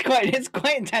 Yeah, it's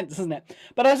quite intense, isn't it?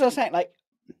 But as I was saying, like,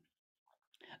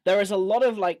 there is a lot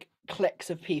of like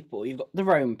cliques of people. You've got the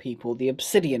Rome people, the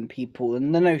Obsidian people,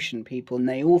 and the Notion people, and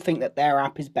they all think that their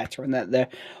app is better, and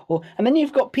that and then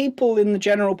you've got people in the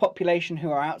general population who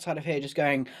are outside of here just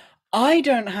going, I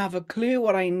don't have a clue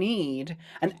what I need,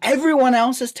 and everyone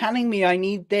else is telling me I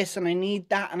need this and I need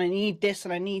that and I need this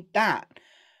and I need that.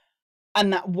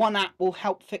 and that one app will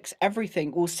help fix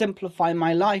everything, will simplify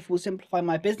my life, will simplify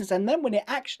my business. And then when it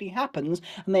actually happens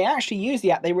and they actually use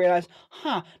the app, they realize,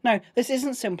 no, this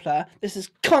isn't simpler. This is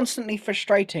constantly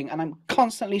frustrating, and I'm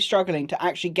constantly struggling to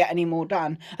actually get any more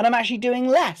done. And I'm actually doing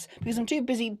less because I'm too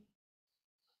busy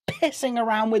pissing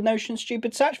around with Notion's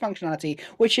stupid search functionality,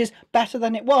 which is better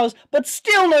than it was, but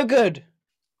still no good.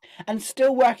 And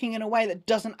still working in a way that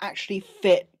doesn't actually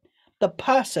fit the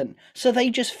person. So they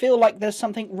just feel like there's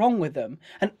something wrong with them.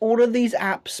 And all of these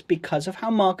apps, because of how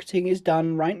marketing is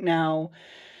done right now,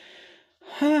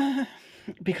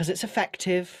 because it's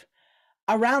effective,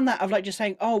 around that of like just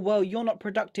saying, oh, well, you're not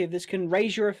productive. This can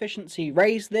raise your efficiency,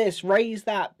 raise this, raise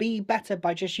that, be better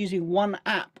by just using one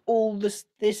app. All this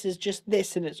is just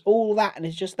this, and it's all that, and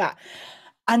it's just that.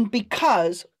 And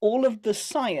because all of the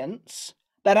science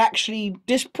that actually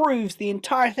disproves the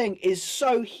entire thing is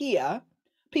so here,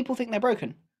 people think they're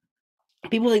broken.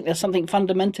 People think there's something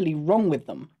fundamentally wrong with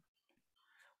them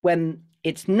when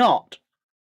it's not.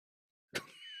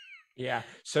 Yeah.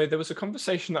 So there was a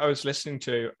conversation that I was listening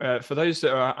to. For those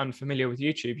that are unfamiliar with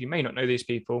YouTube, you may not know these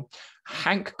people.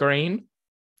 Hank Green.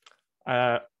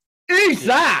 Who's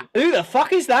that? Who the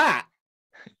fuck is that?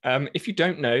 If you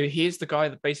don't know, he is the guy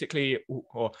that basically,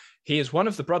 or he is one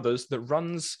of the brothers that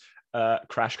runs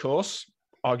Crash Course,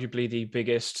 arguably the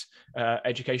biggest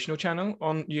educational channel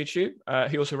on YouTube.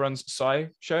 He also runs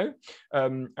SciShow,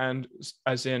 and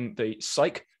as in the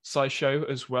SciShow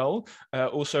as well.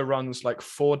 Also runs like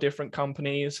 4 different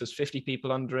companies, has 50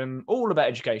 people under him, all about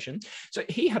education. So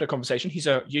he had a conversation. He's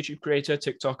a YouTube creator,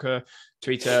 TikToker,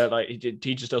 Twitter, like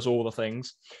he just does all the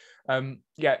things.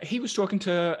 He was talking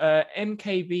to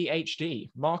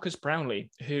MKBHD, Marcus Brownlee,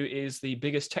 who is the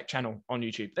biggest tech channel on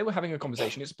YouTube. They were having a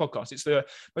conversation. It's a podcast. It's the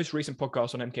most recent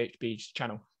podcast on MKBHD's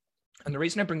channel. And the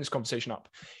reason I bring this conversation up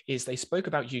is they spoke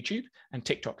about YouTube and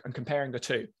TikTok and comparing the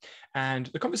two. And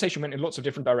the conversation went in lots of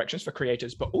different directions for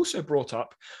creators, but also brought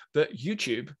up that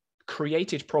YouTube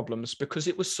created problems because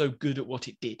it was so good at what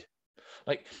it did.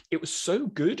 Like, it was so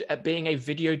good at being a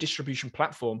video distribution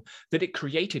platform that it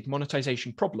created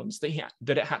monetization problems that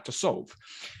it had to solve.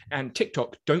 And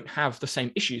TikTok don't have the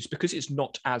same issues because it's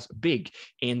not as big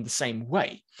in the same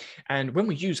way. And when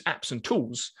we use apps and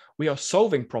tools, we are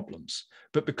solving problems.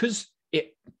 But because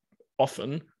it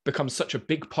often becomes such a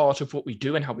big part of what we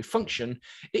do and how we function,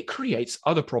 it creates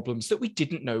other problems that we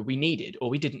didn't know we needed or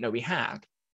we didn't know we had.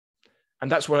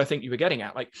 And that's what I think you were getting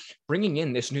at. Like, bringing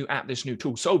in this new app, this new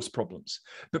tool solves problems,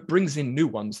 but brings in new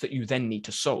ones that you then need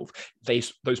to solve.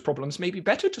 Those problems may be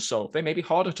better to solve. They may be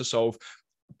harder to solve.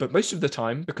 But most of the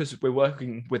time, because we're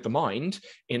working with the mind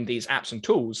in these apps and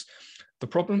tools, the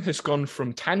problem has gone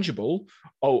from tangible,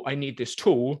 oh, I need this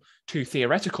tool, to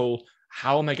theoretical,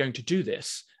 how am I going to do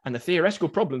this? And the theoretical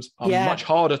problems are much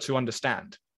harder to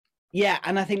understand. Yeah,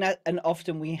 and I think that, and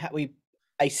often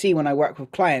I see when I work with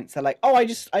clients, they're like, oh,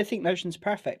 I think Notion's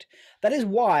perfect. That is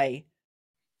why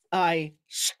I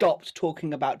stopped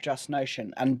talking about just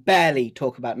Notion and barely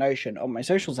talk about Notion on my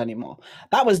socials anymore.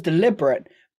 That was deliberate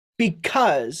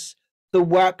because the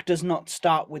work does not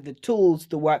start with the tools.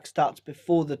 The work starts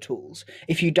before the tools.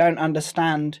 If you don't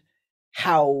understand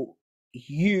how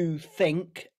you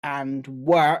think and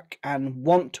work and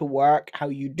want to work, how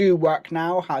you do work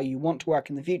now, how you want to work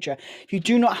in the future, if you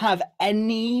do not have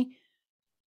any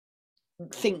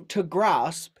thing to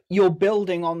grasp, you're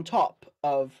building on top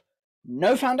of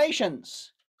no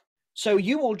foundations. So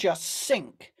you will just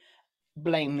sink,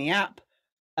 blame the app.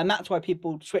 And that's why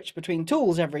people switch between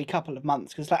tools every couple of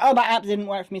months, because like, oh, that app didn't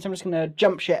work for me, so I'm just going to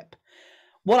jump ship.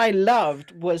 What I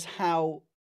loved was how...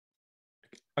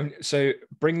 So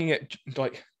bringing it,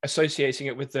 like associating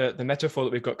it with the metaphor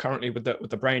that we've got currently with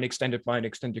the brain, extended mind,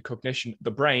 extended cognition.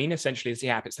 The brain essentially is the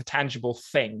app. It's the tangible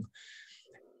thing.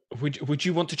 Would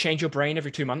you want to change your brain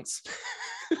every 2 months?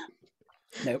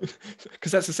 No,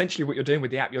 because that's essentially what you're doing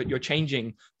with the app. You're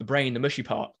changing the brain, the mushy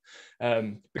part,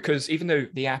 because even though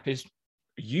the app is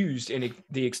used in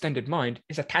the extended mind,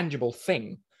 it's a tangible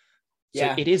thing.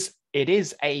 So it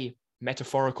is a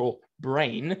metaphorical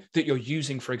brain that you're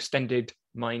using for extended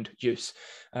mind use.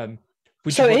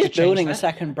 So it is building a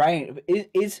second brain.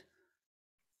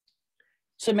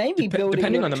 So maybe building,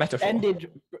 depending on the metaphor.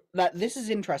 That this is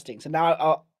interesting. So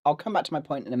now I'll come back to my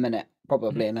point in a minute,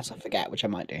 probably, unless I forget, which I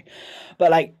might do.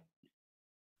 But like,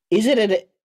 are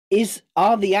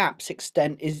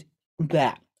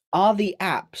the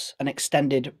apps an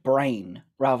extended brain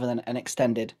rather than an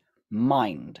extended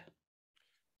mind?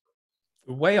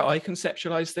 The way I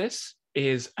conceptualize this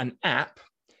is an app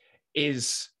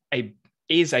is a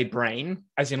brain,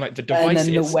 as in like the device. And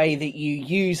then the way that you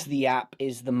use the app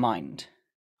is the mind.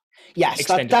 Yes,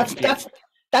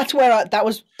 That's where that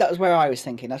was where I was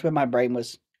thinking. That's where my brain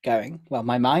was going. Well,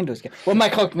 my mind was going. Well, my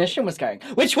cognition was going.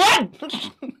 Which one?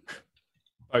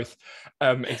 Both.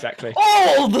 Exactly.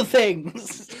 All the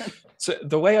things. So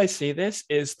the way I see this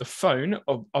is the phone.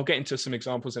 I'll get into some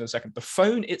examples in a second. The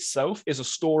phone itself is a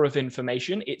store of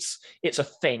information. It's a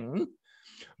thing,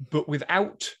 but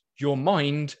without your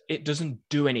mind, it doesn't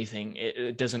do anything.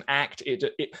 It doesn't act.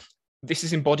 This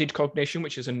is embodied cognition,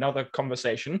 which is another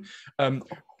conversation.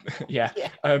 Yeah.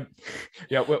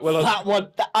 Yeah. Well, that one.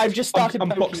 I've just started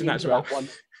unboxing that as well. That one.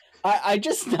 I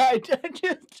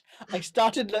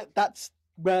started. That's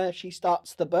where she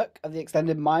starts the book of the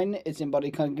extended mind. It's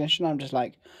embodied cognition. I'm just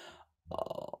like,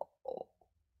 oh,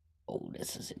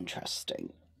 this is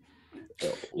interesting.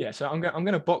 Yeah, so I'm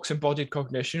going to box embodied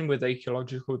cognition with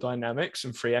ecological dynamics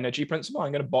and free energy principle.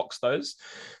 I'm going to box those.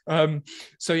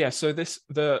 So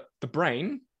the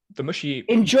brain, the mushy.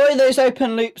 Enjoy those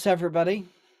open loops, everybody.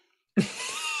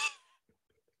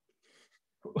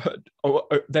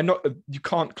 They're not. You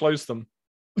can't close them.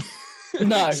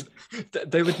 No,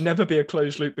 they would never be a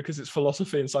closed loop because it's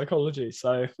philosophy and psychology.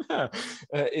 So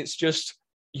it's just.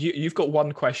 You've got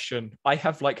one question. I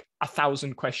have like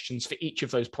 1,000 questions for each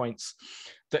of those points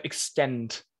that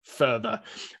extend further.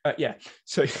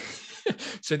 So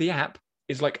the app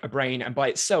is like a brain, and by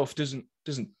itself doesn't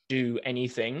do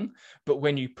anything. But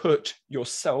when you put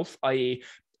yourself, i.e.,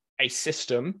 a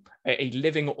system, a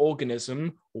living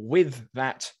organism, with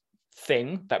that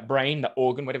thing, that brain, that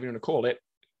organ, whatever you want to call it.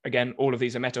 Again, all of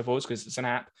these are metaphors because it's an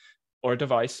app or a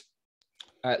device.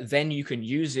 Then you can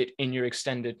use it in your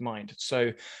extended mind.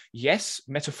 So yes,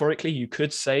 metaphorically, you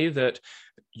could say that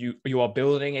you are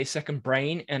building a second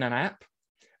brain in an app.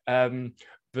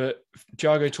 But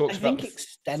Tiago talks about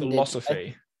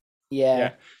philosophy.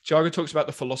 Yeah. Tiago talks about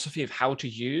the philosophy of how to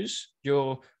use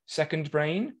your second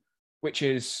brain, which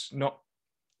is not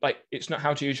like, it's not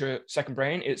how to use your second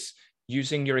brain. It's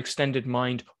using your extended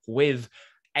mind with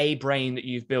a brain that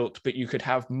you've built, but you could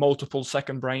have multiple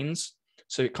second brains.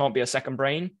 So it can't be a second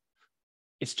brain.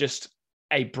 It's just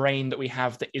a brain that we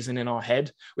have that isn't in our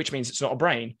head, which means it's not a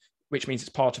brain, which means it's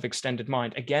part of extended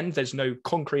mind. Again, there's no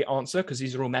concrete answer because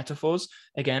these are all metaphors.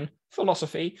 Again,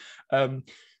 philosophy.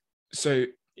 So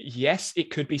yes,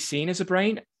 it could be seen as a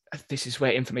brain. This is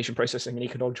where information processing and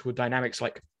ecological dynamics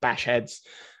like bash heads.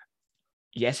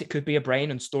 Yes, it could be a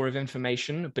brain and store of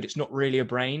information, but it's not really a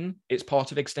brain. It's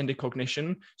part of extended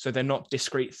cognition. So they're not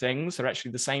discrete things. They're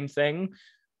actually the same thing.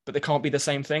 But they can't be the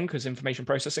same thing because information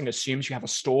processing assumes you have a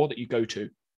store that you go to.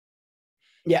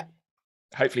 Yeah.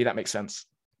 Hopefully that makes sense.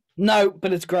 No,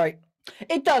 but it's great.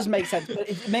 It does make sense, but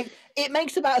it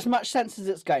makes about as much sense as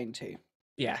it's going to.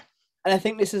 Yeah. And I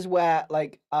think this is where,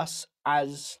 like, us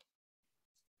as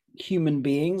human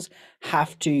beings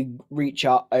have to reach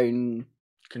our own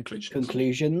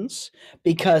conclusions,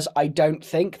 because I don't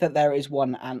think that there is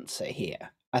one answer here.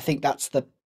 I think that's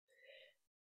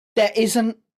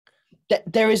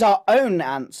there is our own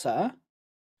answer,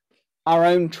 our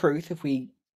own truth, if we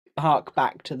hark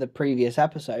back to the previous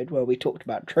episode where we talked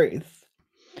about truth.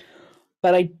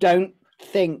 But I don't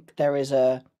think there is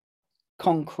a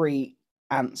concrete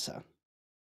answer.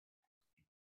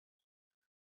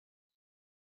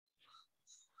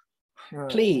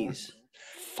 Please,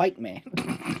 fight me.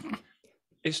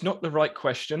 It's not the right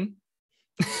question.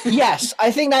 Yes,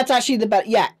 I think that's actually the best.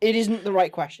 Yeah, it isn't the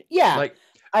right question. Yeah.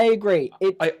 I agree.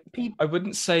 I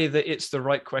wouldn't say that it's the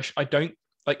right question. I don't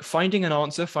like finding an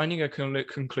answer, finding a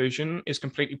conclusion is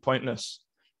completely pointless.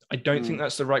 I don't think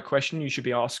that's the right question you should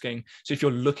be asking. So if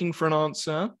you're looking for an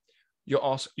answer, you're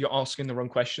asking the wrong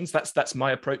questions. That's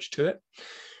my approach to it.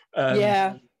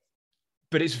 Yeah.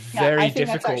 But it's very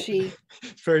difficult.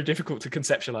 It's very difficult to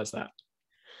conceptualize that.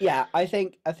 Yeah, I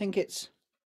think it's.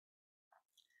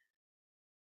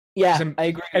 Yeah, I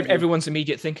agree. Everyone's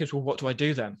immediate thinking is, well, what do I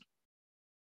do then?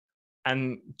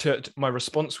 And my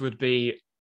response would be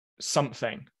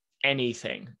something,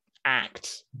 anything,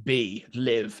 act, be,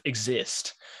 live,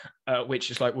 exist,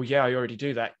 which is like, well, yeah, I already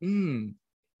do that.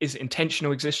 Is it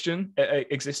intentional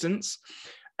existence?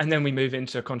 And then we move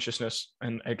into consciousness,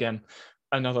 and again,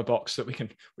 another box that we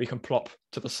can plop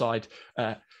to the side.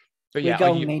 But yeah, we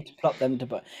don't need to plop them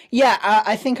to. Yeah,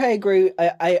 I think I agree.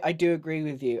 I do agree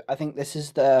with you. I think this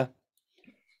is the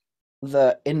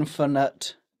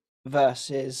infinite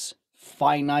versus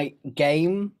finite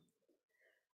game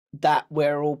that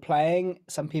we're all playing.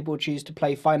 Some people choose to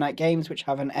play finite games which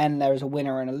have an end. There is a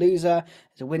winner and a loser.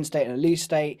 There's a win state and a lose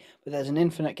state. But there's an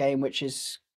infinite game which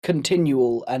is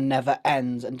continual and never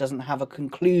ends and doesn't have a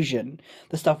conclusion.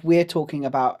 The stuff we're talking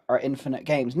about are infinite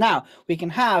games. Now, we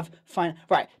can have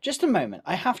right, just a moment.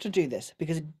 I have to do this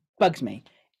because it bugs me.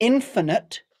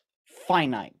 Infinite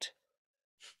finite.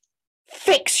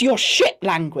 Fix your shit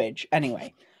language.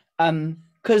 Anyway,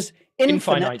 because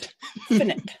Infinite.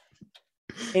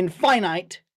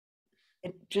 infinite,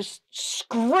 just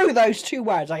screw those two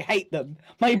words. I hate them.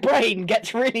 My brain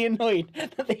gets really annoyed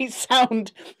that they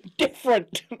sound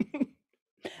different.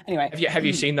 Anyway, Have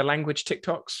you seen the language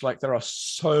TikToks? Like, there are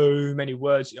so many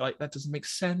words. You're like, that doesn't make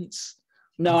sense.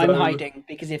 No, I'm hiding,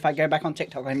 because if I go back on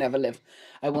TikTok, I never live.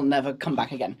 I will never come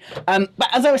back again. But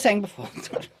as I was saying before,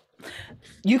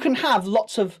 you can have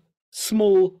lots of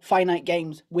small, finite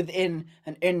games within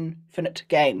an infinite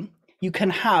game. You can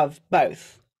have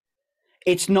both.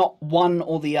 It's not one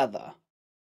or the other.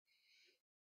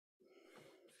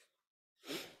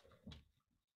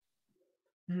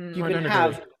 You can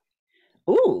have. Agree.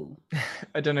 Ooh.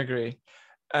 I don't agree.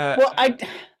 Well,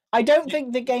 I don't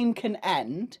think the game can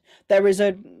end. There is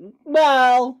a,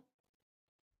 well,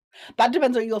 that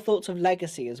depends on your thoughts of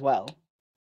legacy as well.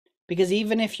 Because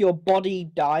even if your body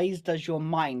dies, does your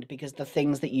mind, because the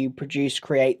things that you produce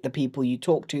create the people you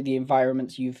talk to, the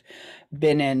environments you've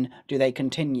been in, do they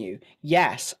continue?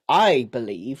 Yes, I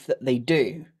believe that they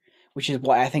do, which is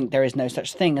why I think there is no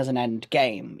such thing as an end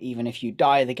game. Even if you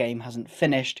die, the game hasn't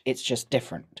finished, it's just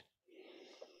different.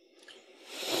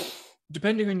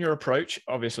 Depending on your approach,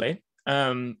 obviously,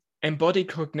 embodied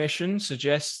cognition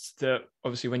suggests that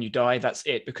obviously when you die, that's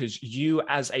it, because you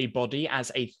as a body, as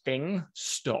a thing,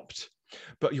 stopped.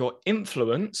 But your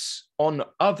influence on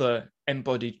other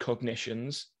embodied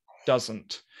cognitions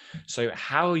doesn't. So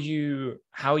how you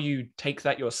take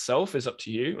that yourself is up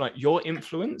to you. Like, your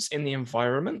influence in the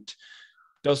environment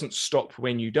doesn't stop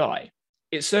when you die.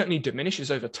 It certainly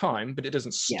diminishes over time, but it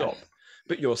doesn't stop. Yeah.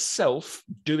 But yourself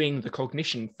doing the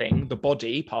cognition thing, the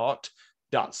body part,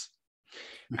 does.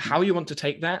 How you want to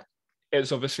take that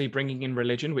is obviously bringing in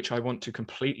religion, which I want to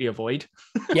completely avoid.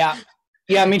 Yeah,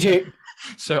 me too.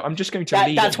 So I'm just going to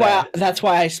leave that's why that's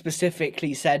why I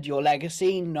specifically said your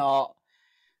legacy, not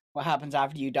what happens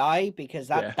after you die, because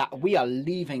that we are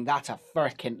leaving that a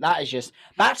frickin',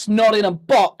 that's not in a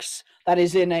box, that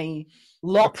is in a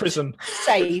locked prison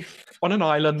safe on an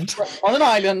island.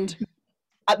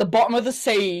 At the bottom of the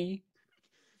sea.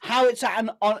 How it's at an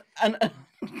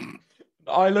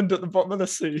island at the bottom of the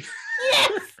sea.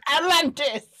 Yes,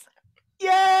 Atlantis.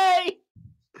 Yay!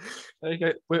 There you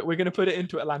go. We're going to put it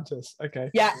into Atlantis. Okay.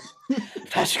 Yeah.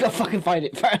 First, we got to fucking find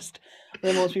it first.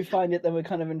 Then once we find it, then we're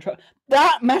kind of in trouble.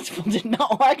 That metaphor did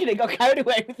not work, and it got carried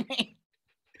away with me.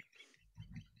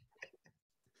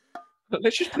 But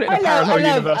let's just put it in a parallel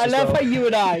universe. I love how you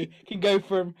and I can go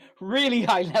from really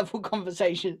high level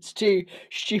conversations to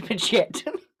stupid shit.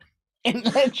 In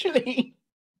literally.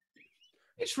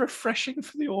 It's refreshing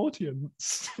for the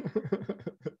audience.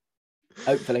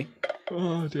 Hopefully.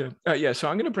 Oh dear. Yeah, so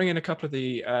I'm going to bring in a couple of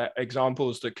the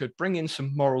examples that could bring in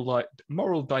some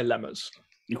moral dilemmas.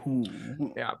 Ooh.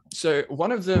 Yeah. So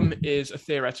one of them is a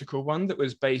theoretical one that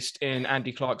was based in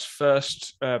Andy Clark's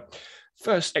first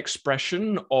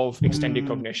expression of extended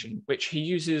cognition, which he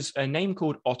uses a name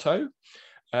called Otto.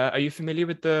 Are you familiar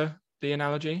with the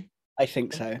analogy? I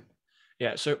think so.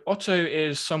 Yeah, so Otto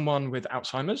is someone with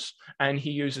Alzheimer's, and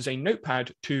he uses a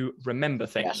notepad to remember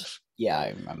things. Yes. Yeah, I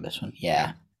remember this one.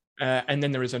 Yeah. And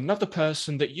then there is another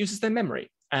person that uses their memory,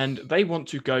 and they want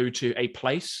to go to a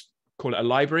place, call it a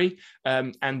library,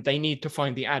 and they need to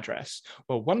find the address.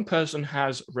 Well, one person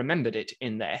has remembered it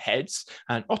in their heads,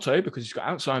 and Otto, because he's got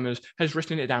Alzheimer's, has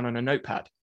written it down on a notepad.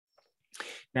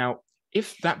 Now,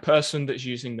 if that person that's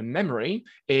using the memory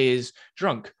is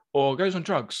drunk or goes on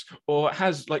drugs or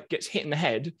gets hit in the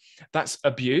head, that's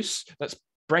abuse, that's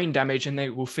brain damage, and they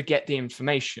will forget the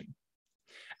information.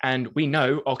 And we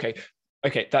know, okay,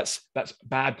 that's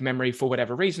bad memory for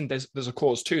whatever reason. There's a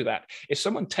cause to that. If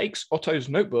someone takes Otto's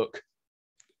notebook,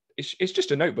 it's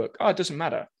just a notebook. Oh, it doesn't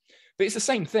matter. But it's the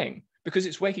same thing, because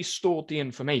it's where he stored the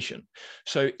information.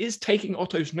 So is taking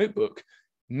Otto's notebook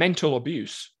mental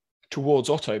abuse towards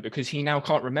Otto because he now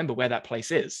can't remember where that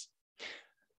place is?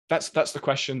 That's the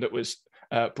question that was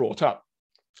brought up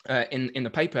in the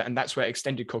paper, and that's where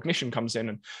extended cognition comes in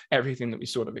and everything that we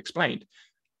sort of explained.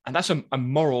 And that's a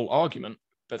moral argument,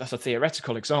 but that's a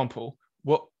theoretical example.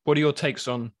 What are your takes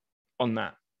on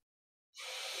that?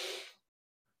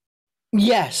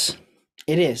 Yes,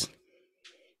 it is.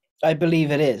 I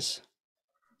believe it is.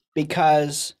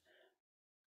 Because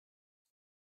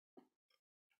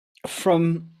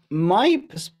from my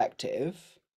perspective,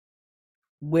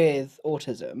 with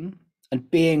autism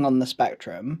and being on the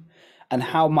spectrum and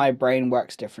how my brain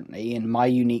works differently in my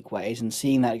unique ways, and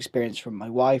seeing that experience from my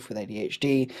wife with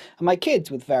ADHD and my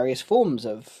kids with various forms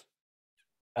of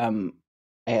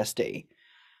ASD,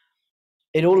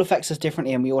 it all affects us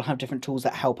differently, and we all have different tools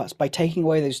that help us. By taking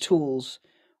away those tools,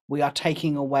 we are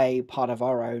taking away part of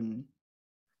our own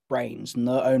brains and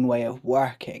their own way of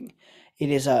working. It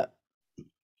is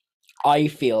I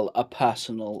feel, a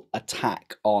personal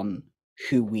attack on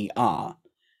who we are,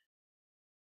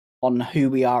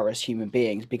 as human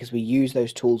beings, because we use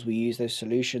those tools, we use those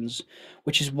solutions,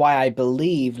 which is why I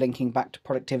believe, linking back to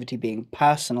productivity being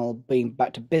personal, being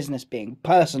back to business being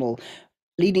personal,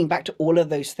 leading back to all of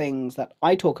those things that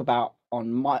I talk about on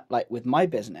my, like, with my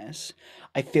business,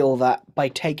 I feel that by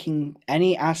taking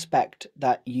any aspect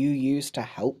that you use to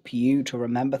help you to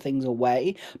remember things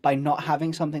away, by not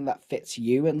having something that fits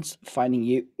you and finding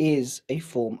you, is a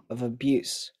form of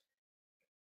abuse.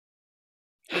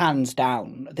 Hands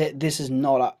down. This is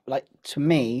not like, to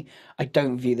me, I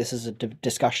don't view this as a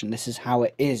discussion. This is how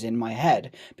it is in my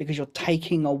head, because you're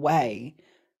taking away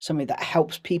something that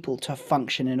helps people to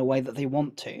function in a way that they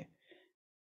want to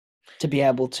be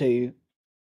able to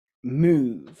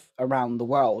move around the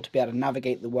world, to be able to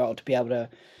navigate the world, to be able to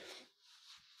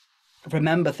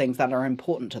remember things that are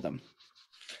important to them.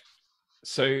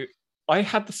 So I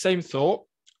had the same thought,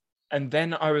 and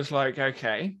then I was like,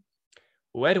 okay,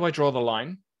 where do I draw the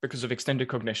line because of extended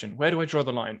cognition? Where do I draw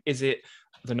the line? Is it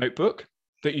the notebook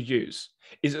that you use?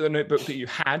 Is it the notebook that you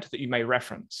had that you may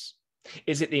reference?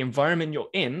 Is it the environment you're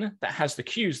in that has the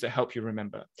cues that help you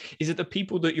remember? Is it the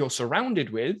people that you're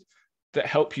surrounded with that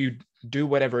help you do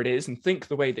whatever it is and think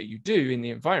the way that you do in the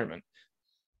environment?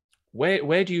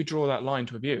 Where do you draw that line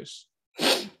to abuse?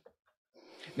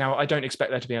 Now, I don't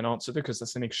expect there to be an answer, because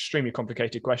that's an extremely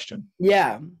complicated question.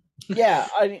 Yeah.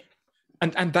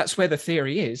 And that's where the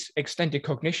theory is. Extended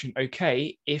cognition,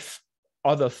 okay, if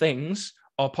other things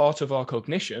are part of our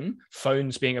cognition,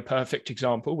 phones being a perfect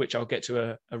example, which I'll get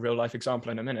to a real life example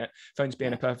in a minute, phones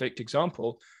being a perfect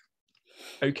example,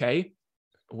 okay,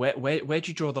 where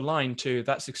do you draw the line to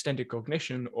that's extended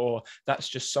cognition, or that's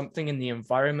just something in the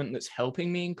environment that's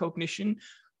helping me in cognition?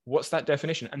 What's that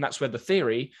definition? And that's where the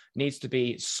theory needs to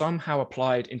be somehow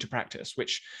applied into practice,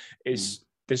 which is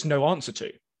there's no answer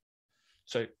to.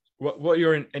 So what are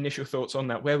your initial thoughts on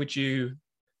that? Where would you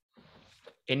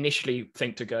initially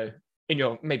think to go in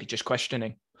your maybe just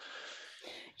questioning?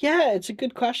 Yeah, it's a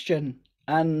good question.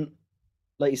 And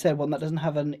like you said, one that doesn't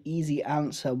have an easy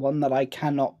answer, one that I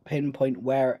cannot pinpoint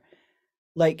where,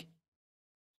 like,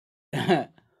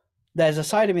 there's a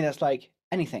side of me that's like,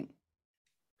 anything.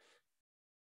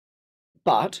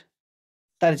 But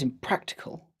that is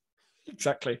impractical.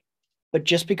 Exactly. But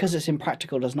just because it's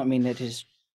impractical does not mean it is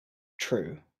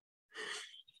true.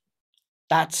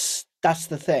 That's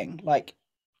the thing. Like,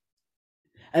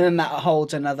 and then that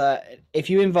holds another, if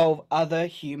you involve other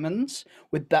humans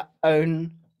with their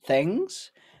own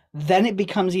things, then it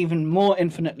becomes even more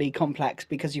infinitely complex,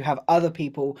 because you have other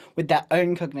people with their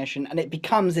own cognition, and it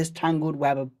becomes this tangled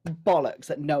web of bollocks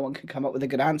that no one can come up with a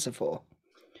good answer for.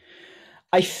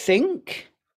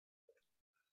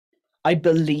 I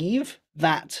believe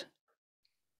that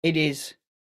it is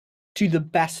to the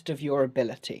best of your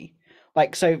ability.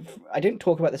 Like, so I don't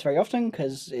talk about this very often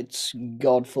because it's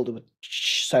god full of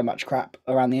so much crap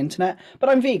around the internet, but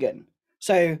I'm vegan.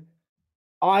 So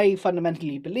I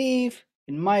fundamentally believe,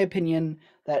 in my opinion,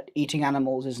 that eating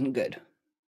animals isn't good.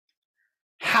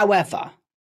 However,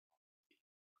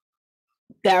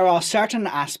 there are certain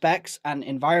aspects and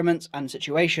environments and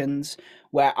situations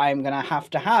where I'm going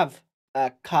to have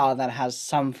a car that has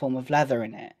some form of leather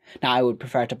in it. Now, I would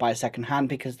prefer to buy secondhand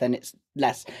because then it's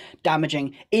less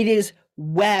damaging. It is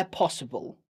where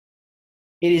possible.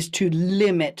 It is to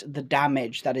limit the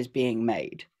damage that is being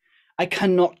made. I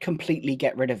cannot completely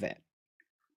get rid of it,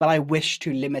 but I wish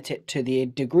to limit it to the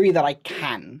degree that I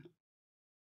can.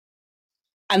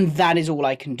 And that is all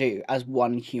I can do as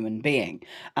one human being.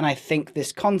 And I think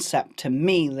this concept, to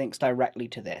me, links directly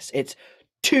to this. It's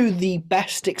to the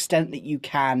best extent that you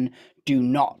can, do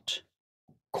not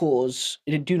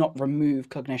remove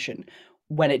cognition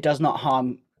when it does not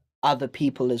harm other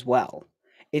people as well.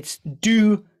 It's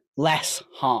do less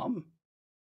harm.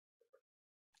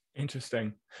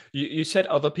 Interesting. You said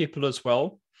other people as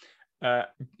well.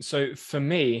 So for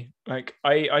me, like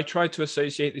I try to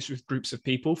associate this with groups of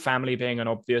people, family being an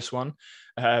obvious one,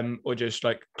 or just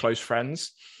like close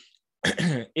friends.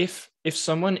 If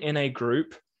someone in a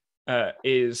group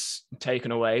is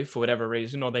taken away for whatever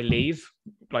reason, or they leave,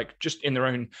 like just in their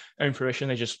own fruition,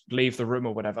 they just leave the room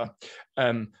or whatever,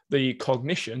 the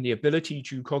cognition, the ability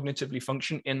to cognitively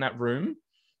function in that room,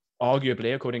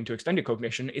 arguably, according to extended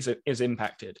cognition, is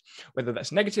impacted. Whether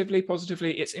that's negatively,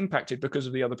 positively, it's impacted because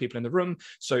of the other people in the room.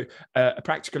 So a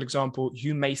practical example,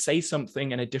 you may say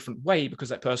something in a different way because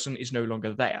that person is no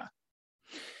longer there.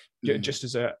 Just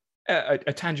as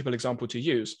a tangible example to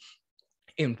use,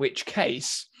 in which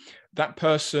case that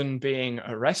person being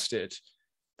arrested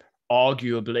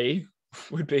arguably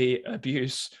would be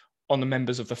abuse on the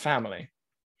members of the family,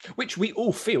 which we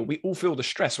all feel. We all feel the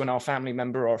stress when our family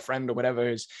member or a friend or whatever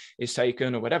is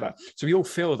taken or whatever. So we all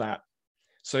feel that.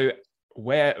 So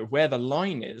where the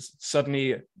line is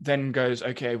suddenly then goes,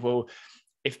 okay, well,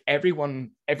 if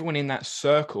everyone in that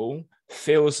circle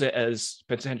feels it as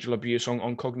potential abuse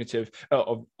on cognitive,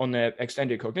 on their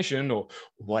extended cognition or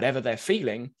whatever they're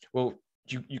feeling, well,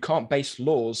 you can't base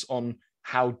laws on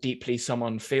how deeply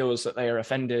someone feels that they are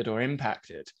offended or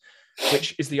impacted,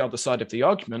 which is the other side of the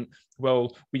argument.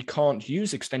 Well, we can't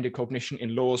use extended cognition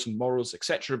in laws and morals,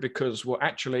 etc., because, well,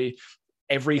 actually,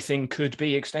 everything could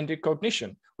be extended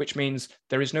cognition, which means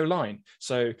there is no line.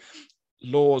 So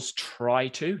laws try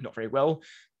to, not very well,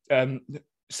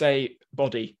 say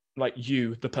body, like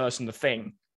you, the person, the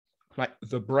thing, like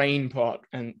the brain part,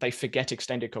 and they forget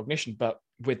extended cognition. But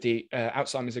with the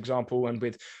Alzheimer's example and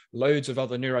with loads of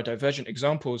other neurodivergent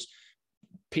examples,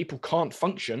 people can't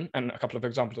function, and a couple of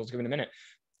examples I'll give in a minute,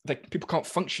 people can't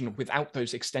function without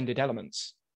those extended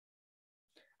elements.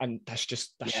 And that's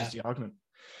just the argument.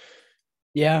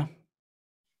 Yeah.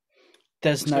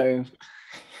 There's no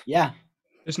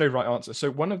right answer. So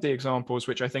one of the examples,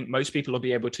 which I think most people will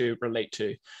be able to relate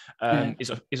to,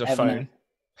 is a phone.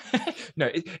 No,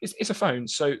 it's a phone.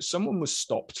 So someone was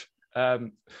stopped.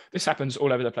 This happens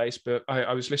all over the place, but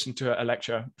I was listening to a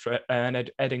lecture for an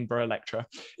Edinburgh lecture.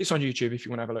 It's on YouTube if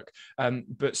you want to have a look.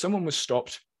 But someone was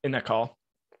stopped in their car,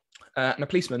 and a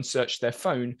policeman searched their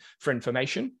phone for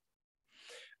information.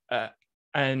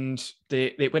 And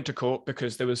they went to court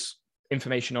because there was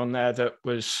information on there that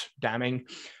was damning.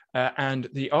 And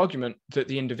the argument that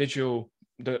the individual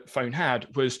the phone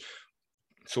had was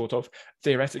sort of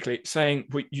theoretically saying,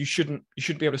 well, you shouldn't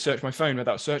be able to search my phone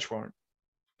without a search warrant.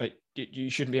 Like, you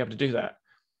shouldn't be able to do that.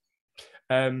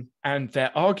 And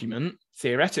their argument,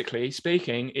 theoretically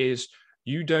speaking, is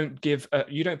you don't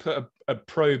put a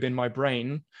probe in my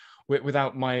brain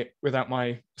without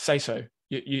my say so.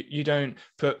 You don't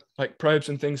put like probes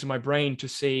and things in my brain to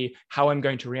see how I'm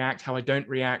going to react, how I don't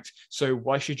react. So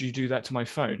why should you do that to my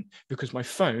phone? Because my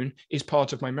phone is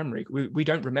part of my memory. We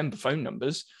don't remember phone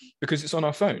numbers because it's on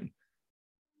our phone.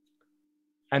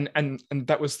 And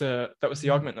that was the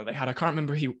argument that they had. I can't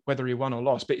remember whether he won or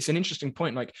lost, but it's an interesting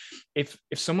point. Like if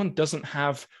someone doesn't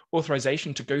have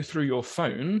authorization to go through your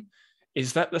phone,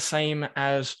 is that the same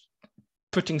as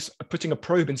putting a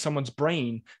probe in someone's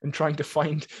brain and trying to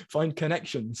find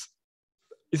connections?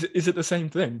 Is it the same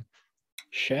thing?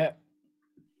 Shit.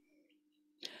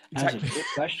 Exactly. That's a good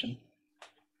question.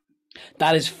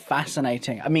 That is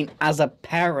fascinating. I mean, as a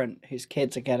parent whose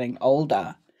kids are getting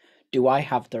older, do I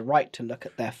have the right to look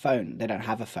at their phone? They don't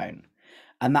have a phone.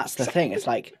 And that's the thing. It's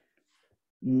like,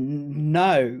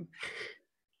 no,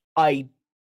 I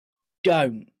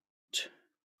don't.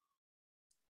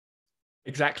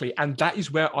 Exactly. And that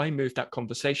is where I moved that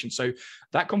conversation. So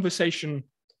that conversation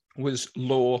was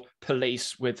law,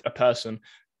 police with a person.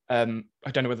 I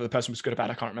don't know whether the person was good or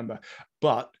bad. I can't remember.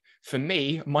 But for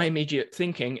me, my immediate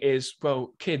thinking is,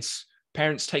 well,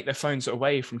 parents take their phones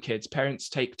away from kids. Parents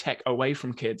take tech away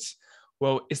from kids.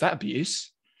 Well, is that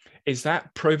abuse? Is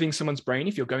that probing someone's brain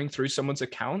if you're going through someone's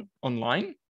account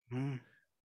online? Mm.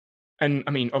 And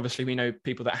I mean, obviously, we know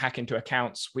people that hack into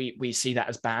accounts. We see that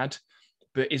as bad.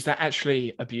 But is that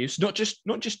actually abuse? Not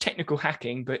just technical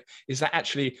hacking, but is that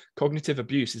actually cognitive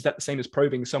abuse? Is that the same as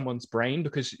probing someone's brain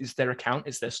because it's their account,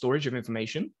 it's their storage of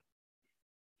information?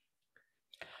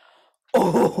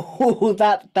 Oh,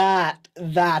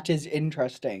 that is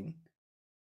interesting.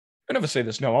 And obviously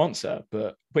there's no answer,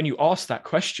 but when you ask that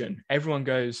question, everyone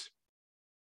goes,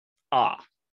 I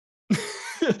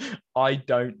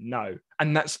don't know.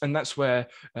 And that's where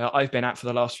I've been at for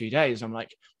the last few days. I'm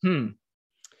like,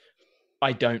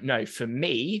 I don't know. For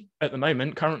me, at the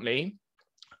moment, currently,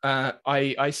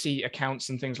 I see accounts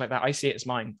and things like that. I see it as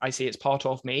mine. I see it's part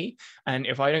of me. And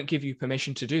if I don't give you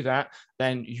permission to do that,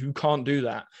 then you can't do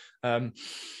that.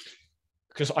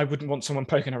 Because I wouldn't want someone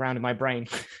poking around in my brain.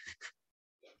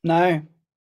 No,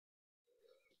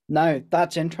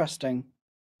 that's interesting.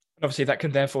 Obviously, that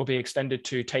can therefore be extended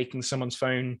to taking someone's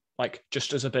phone, like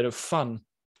just as a bit of fun.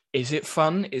 Is it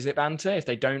fun? Is it banter? If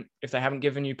they haven't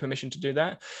given you permission to do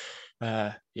that?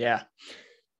 Yeah.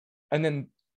 And then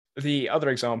the other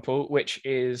example, which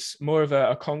is more of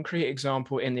a concrete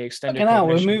example in the extended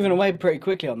cognition. We're moving away pretty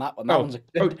quickly on that one. That one's a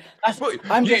good.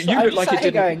 I'm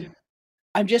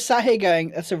just sat here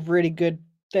going, that's a really good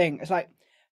thing. It's like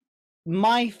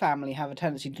my family have a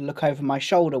tendency to look over my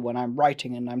shoulder when I'm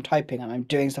writing and I'm typing and I'm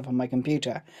doing stuff on my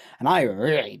computer, and I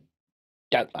really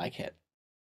don't like it.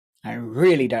 I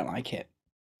really don't like it.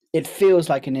 It feels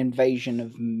like an invasion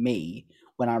of me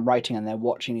when I'm writing and they're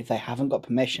watching if they haven't got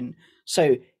permission.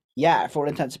 So, yeah, for all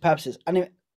intents and purposes. And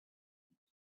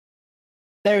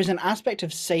there is an aspect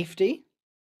of safety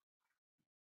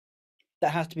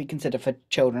that has to be considered for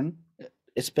children,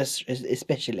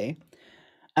 especially.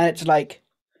 And it's like,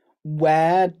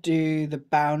 where do the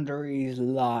boundaries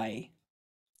lie?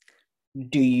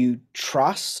 Do you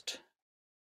trust?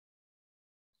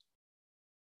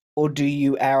 Or do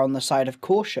you err on the side of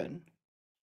caution?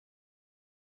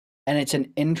 And it's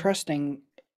an interesting,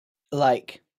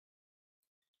 like,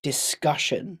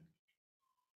 discussion.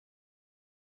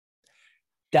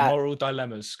 That Moral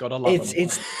dilemmas, gotta love them.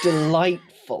 it's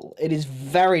delightful. It is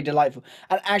very delightful.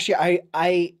 And actually,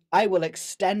 I will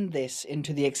extend this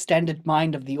into the extended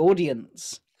mind of the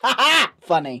audience. Ha!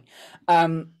 Funny.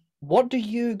 What do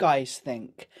you guys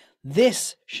think?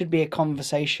 This should be a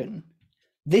conversation.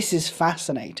 This is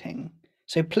fascinating.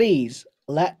 So please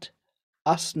let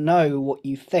us know what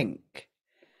you think.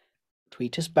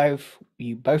 Tweet us both.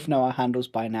 You both know our handles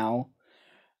by now.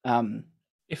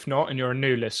 If not, and you're a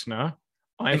new listener,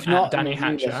 I'm If not, at Danny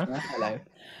Hatcher. Hello.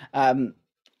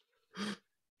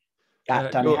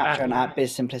 At Danny Hatcher and at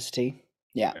Biz Simplicity.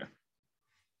 Yeah.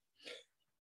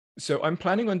 So I'm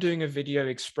planning on doing a video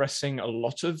expressing a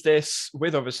lot of this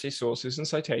with obviously sources and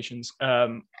citations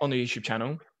on the YouTube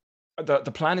channel.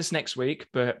 The plan is next week,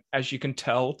 but as you can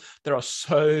tell, there are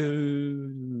so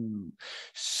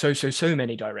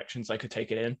many directions I could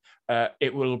take it in.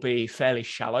 It will be fairly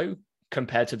shallow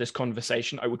compared to this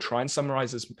conversation. I will try and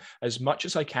summarize as much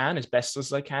as I can, as best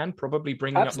as I can, probably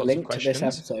bringing up lots of questions. To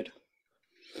this episode.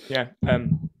 Yeah,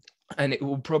 and it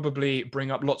will probably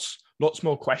bring up lots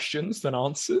more questions than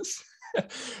answers.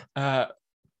 But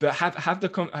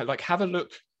have a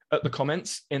look at the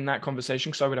comments in that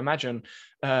conversation, because I would imagine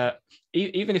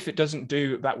even if it doesn't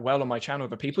do that well on my channel,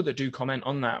 the people that do comment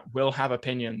on that will have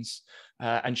opinions,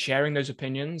 and sharing those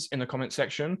opinions in the comment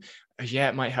section,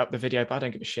 it might help the video, but I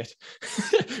don't give a shit.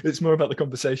 It's more about the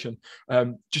conversation.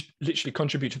 Just literally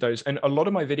contribute to those. And a lot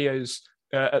of my videos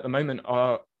at the moment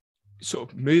are sort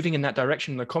of moving in that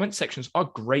direction. The comment sections are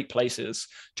great places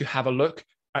to have a look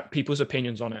at people's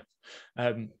opinions on it.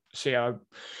 So yeah,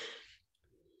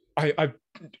 I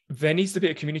there needs to be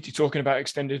a community talking about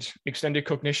extended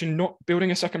cognition, not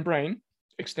building a second brain,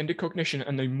 extended cognition,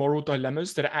 and the moral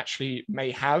dilemmas that it actually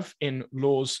may have in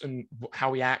laws and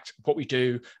how we act, what we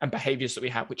do, and behaviors that we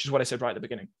have, which is what I said right at the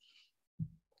beginning.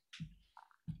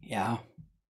 Yeah.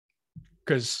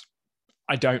 Because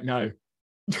I don't know.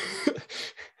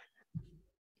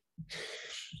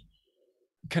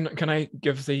 Can I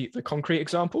give the concrete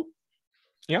example?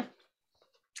 Yeah.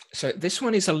 So this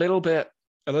one is a little bit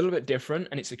different,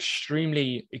 and it's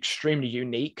extremely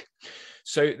unique.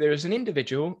 So there is an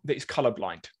individual that is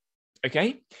colorblind,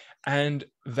 okay, and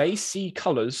they see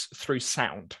colors through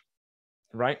sound,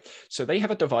 right? So they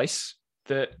have a device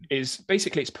that is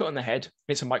basically, it's put on their head,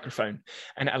 it's a microphone,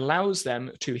 and it allows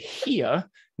them to hear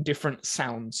different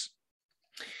sounds.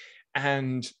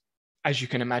 And as you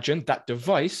can imagine, that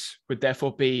device would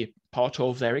therefore be part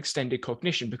of their extended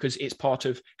cognition, because it's part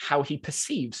of how he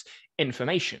perceives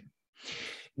information.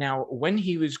 Now, when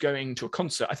he was going to a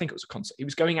concert, I think it was a concert, he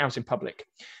was going out in public.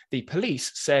 The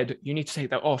police said, you need to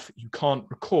take that off. You can't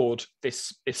record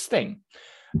this thing.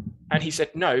 And he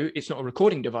said, no, it's not a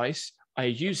recording device. I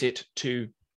use it to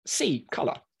see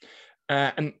color.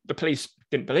 And the police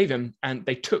didn't believe him, and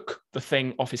they took the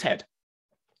thing off his head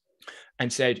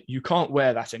and said, you can't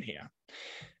wear that in here.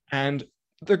 And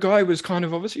the guy was kind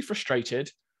of obviously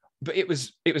frustrated, but it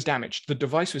was damaged. The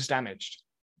device was damaged.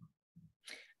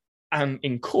 And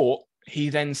in court, he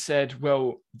then said,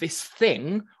 well, this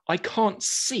thing, I can't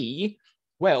see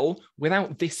well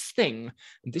without this thing.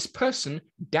 This person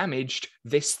damaged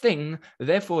this thing,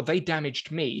 therefore they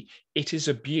damaged me. It is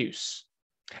abuse.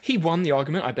 He won the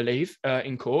argument, I believe,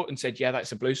 in court, and said, yeah,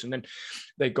 that's abuse. And then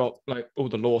they got like all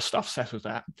the law stuff settled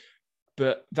that.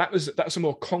 But that's a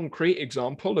more concrete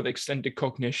example of extended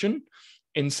cognition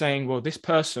in saying, well, this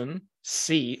person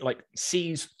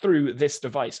sees through this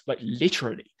device, like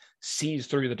literally sees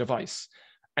through the device,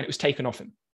 and it was taken off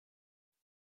him.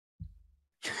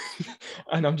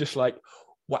 And I'm just like,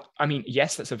 what? I mean,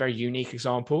 yes, that's a very unique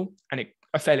example and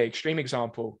a fairly extreme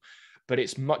example, but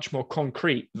it's much more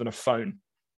concrete than a phone.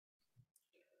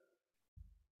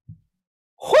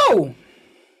 Whoa!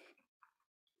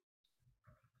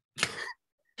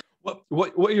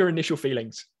 What are your initial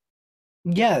feelings?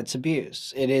 Yeah, it's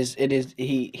abuse. It is.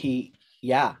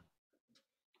 Yeah.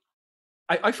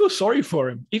 I feel sorry for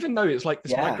him, even though it's like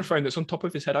this Yeah. microphone that's on top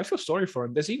of his head. I feel sorry for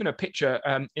him. There's even a picture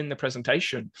in the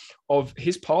presentation of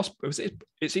his passport.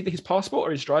 It's either his passport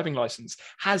or his driving license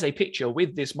has a picture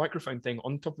with this microphone thing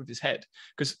on top of his head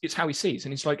because it's how he sees.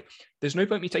 And he's like, there's no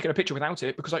point me taking a picture without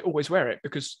it because I always wear it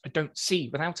because I don't see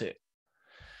without it.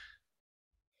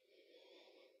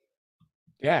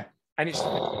 Yeah. And it's,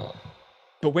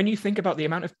 but when you think about the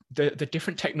amount of the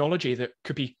different technology that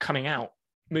could be coming out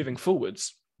moving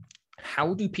forwards,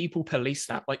 how do people police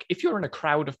that? Like if you're in a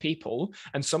crowd of people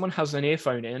and someone has an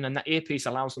earphone in and that earpiece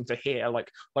allows them to hear,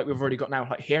 like we've already got now,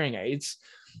 like hearing aids,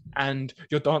 and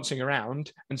you're dancing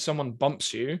around and someone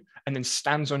bumps you and then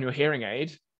stands on your hearing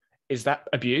aid, is that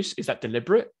abuse? Is that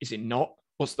deliberate? Is it not?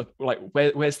 What's the, like,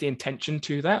 where's the intention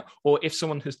to that? Or if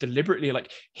someone has deliberately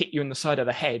like hit you in the side of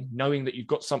the head, knowing that you've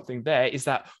got something there, is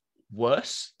that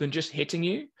worse than just hitting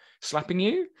you, slapping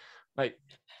you? Like,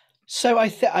 So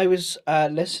I was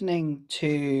listening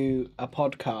to a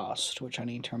podcast, which I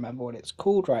need to remember what it's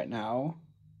called right now.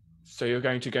 so you're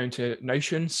going to go into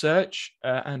Notion search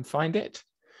and find it?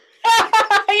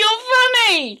 You're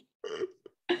funny!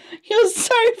 You're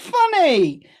so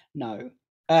funny! No.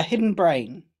 Hidden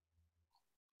Brain.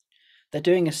 They're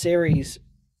doing a series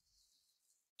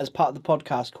as part of the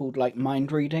podcast called like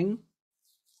Mind Reading,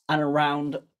 and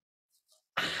around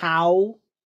how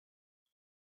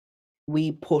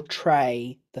we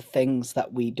portray the things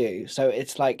that we do. So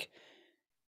it's like,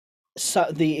 so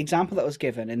the example that was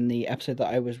given in the episode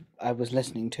that I was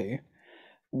listening to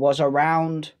was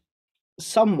around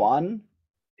someone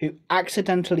who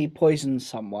accidentally poisons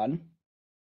someone.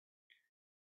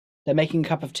 They're making a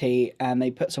cup of tea and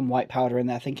they put some white powder in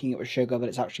there thinking it was sugar, but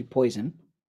it's actually poison.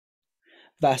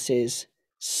 Versus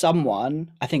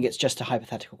someone, I think it's just a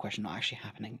hypothetical question, not actually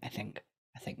happening, I think.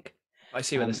 I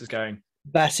see where this is going.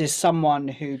 Versus someone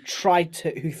who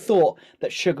who thought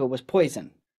that sugar was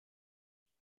poison,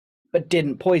 but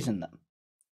didn't poison them.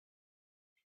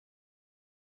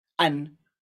 And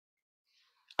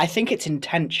I think it's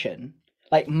intention.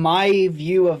 Like, my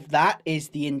view of that is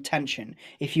the intention.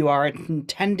 If you are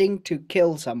intending to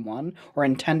kill someone, or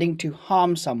intending to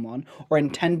harm someone, or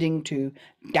intending to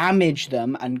damage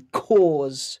them and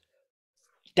cause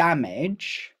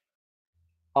damage,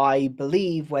 I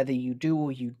believe whether you do or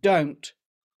you don't,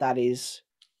 that is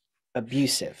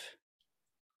abusive.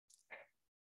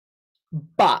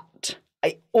 But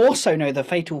I also know the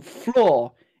fatal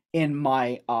flaw in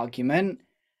my argument.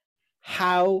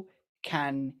 How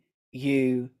can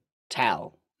you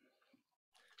tell?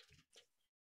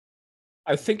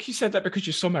 I think you said that because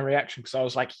you saw my reaction, because I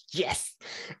was like, yes.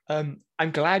 I'm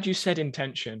glad you said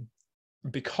intention,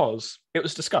 because it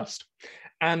was discussed.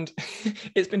 And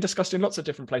it's been discussed in lots of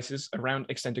different places around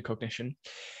extended cognition.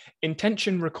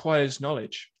 Intention requires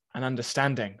knowledge and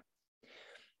understanding,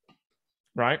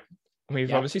 right?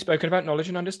 We've obviously spoken about knowledge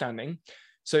and understanding.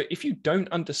 So if you don't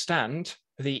understand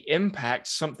the impact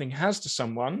something has to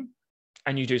someone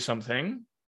and you do something,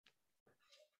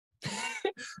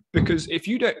 because if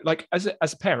you don't, like, as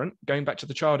a parent, going back to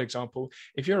the child example,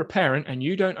 if you're a parent and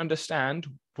you don't understand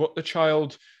what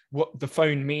the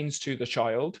phone means to the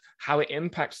child, how it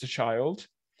impacts the child,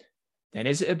 then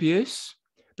is it abuse?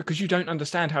 Because you don't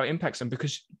understand how it impacts them,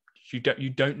 because you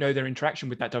don't know their interaction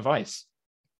with that device.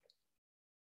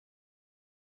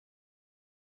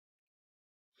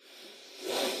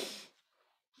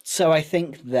 So I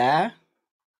think there,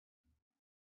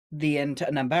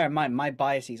 and bear in mind, my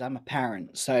biases, I'm a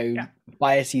parent, so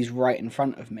biases right in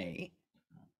front of me.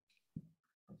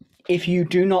 If you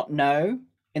do not know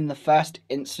in the first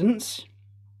instance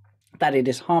that it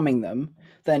is harming them,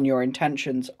 then your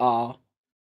intentions are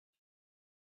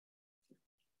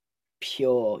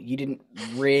pure. You didn't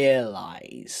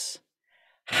realize.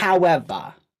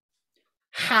 However,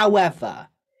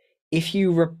 if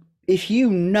you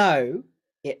know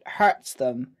it hurts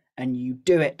them and you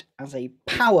do it as a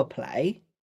power play,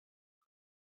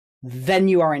 then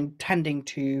you are intending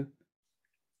to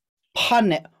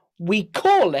punish. We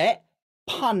call it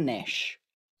punish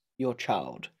your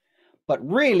child, but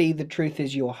really the truth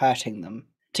is you're hurting them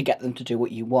to get them to do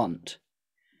what you want,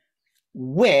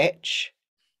 which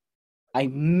I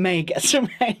may get some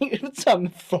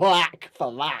flack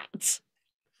for that.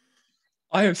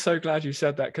 I am so glad you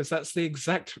said that, because that's the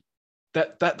exact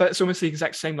that's almost the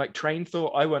exact same like train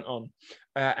thought I went on,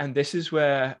 and this is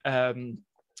where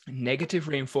negative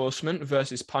reinforcement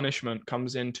versus punishment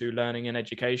comes into learning and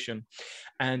education.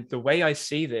 And the way I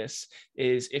see this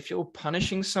is, if you're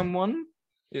punishing someone,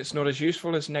 it's not as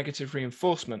useful as negative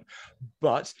reinforcement.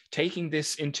 But taking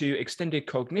this into extended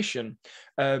cognition,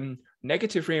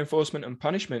 negative reinforcement and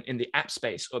punishment in the app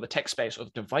space or the tech space or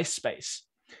the device space,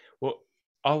 well,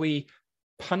 Are we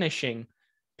punishing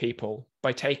people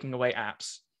by taking away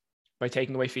apps, by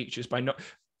taking away features, by not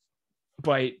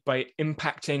by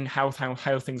impacting how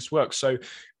things work? So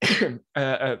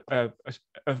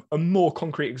a more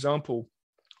concrete example,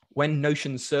 when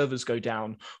Notion servers go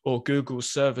down or Google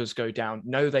servers go down,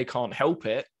 no, they can't help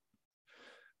it,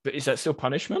 but is that still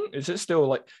punishment? Is it still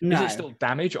like, No. is it still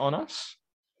damage on us?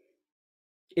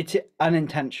 It's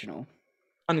unintentional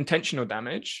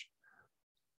Damage,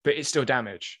 but it's still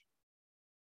damage.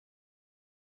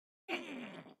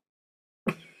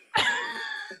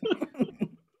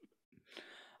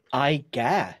 I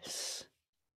guess.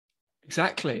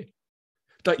 Exactly.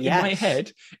 Like, Yes. in my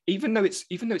head, even though it's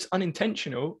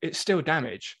unintentional, it's still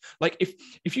damage. Like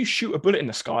if you shoot a bullet in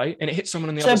the sky and it hits someone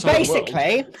on the other side of the world. So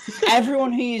basically,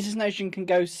 everyone who uses Notion can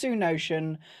go sue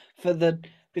Notion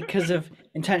because of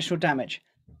intentional damage.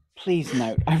 Please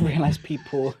note, I realise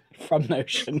people from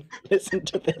Notion listen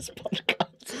to this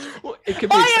podcast. Well, it could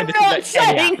be I am extended to, not like, any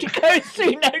saying app. to go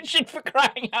sue Notion for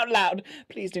crying out loud.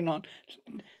 Please do not.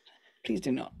 Please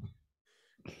do not.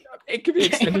 It could be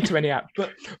extended to any app,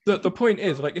 but the point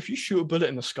is, like, if you shoot a bullet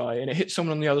in the sky and it hits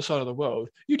someone on the other side of the world,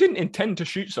 you didn't intend to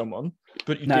shoot someone,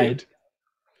 but you did,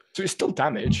 so it's still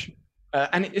damage.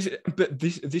 And it is, but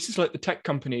this is like the tech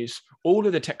companies, all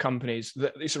of the tech companies,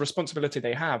 that it's a responsibility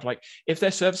they have. Like, if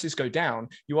their services go down,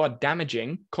 you are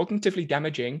cognitively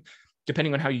damaging,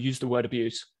 depending on how you use the word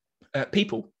abuse,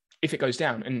 people, if it goes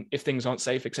down and if things aren't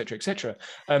safe, etc., etc.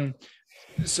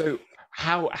 So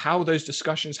how those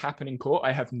discussions happen in court,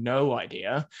 I have no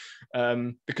idea,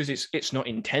 because it's not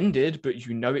intended, but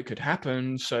you know it could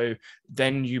happen. So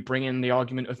then you bring in the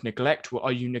argument of neglect. Well,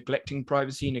 are you neglecting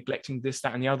privacy, neglecting this,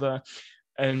 that, and the other?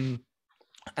 And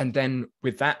then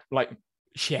with that,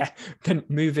 then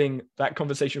moving that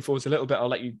conversation forwards a little bit, I'll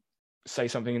let you say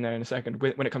something in there in a second.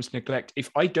 When it comes to neglect, if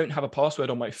I don't have a password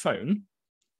on my phone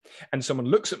and someone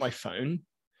looks at my phone,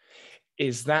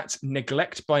 is that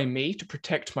neglect by me to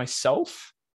protect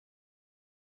myself?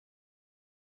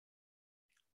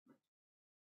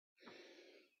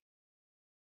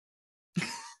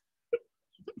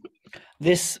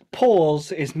 This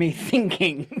pause is me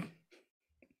thinking.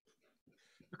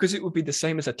 Because it would be the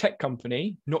same as a tech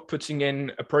company not putting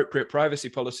in appropriate privacy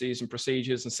policies and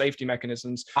procedures and safety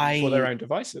mechanisms for their own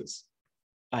devices.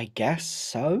 I guess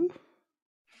so.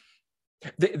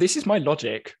 This is my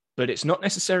logic, but it's not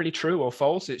necessarily true or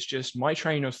false. It's just my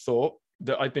train of thought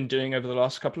that I've been doing over the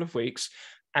last couple of weeks.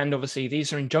 And obviously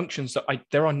these are injunctions that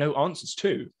there are no answers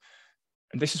to.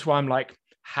 And this is why I'm like,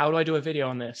 how do I do a video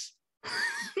on this?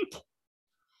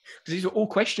 Because these are all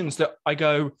questions that I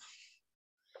go,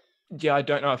 yeah, I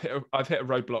don't know. I've hit a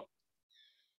roadblock.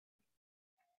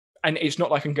 And it's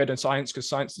not like I can go to science, because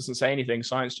science doesn't say anything.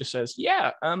 Science just says,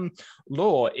 yeah,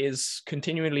 law is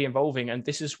continually evolving. And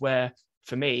this is where,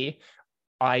 for me,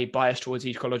 I bias towards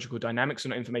ecological dynamics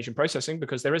and not information processing,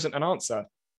 because there isn't an answer.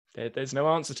 There's no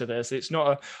answer to this. It's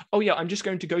not oh yeah, I'm just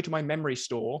going to go to my memory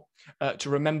store to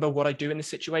remember what I do in this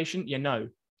situation. Yeah, no,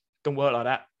 don't work like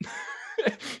that.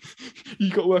 You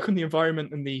got to work on the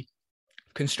environment and the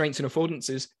constraints and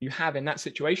affordances you have in that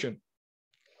situation.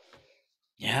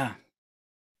 Yeah.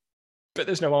 But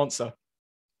there's no answer.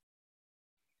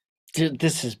 Dude,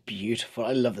 this is beautiful.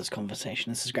 I love this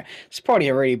conversation. This is great. It's probably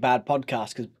a really bad podcast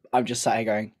because I'm just sat here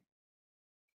going,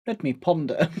 let me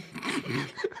ponder.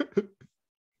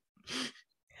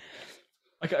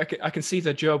 I can see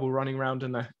the gerbil running around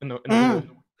in the wall.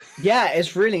 Yeah,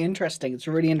 it's really interesting. It's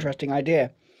a really interesting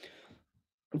idea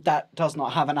that does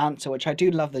not have an answer, which I do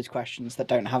love those questions that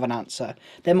don't have an answer.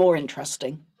 They're more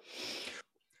interesting.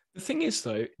 The thing is,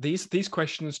 though, these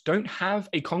questions don't have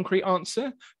a concrete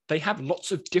answer. They have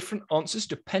lots of different answers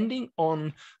depending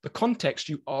on the context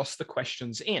you ask the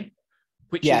questions in,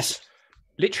 which is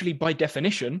literally by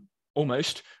definition,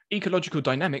 almost, ecological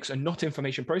dynamics are not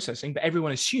information processing, but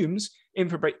everyone assumes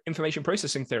information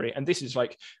processing theory. And this is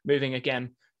like moving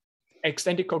again.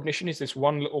 Extended cognition is this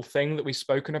one little thing that we've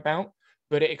spoken about,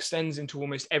 but it extends into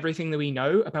almost everything that we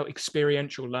know about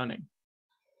experiential learning,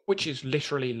 which is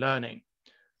literally learning,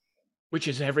 which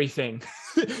is everything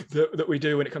that we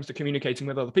do when it comes to communicating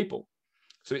with other people.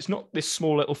 So it's not this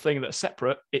small little thing that's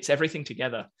separate, it's everything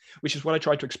together, which is what I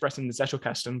tried to express in the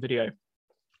Zettelkasten video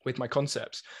with my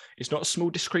concepts. It's not a small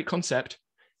discrete concept,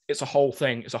 it's a whole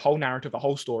thing, it's a whole narrative, a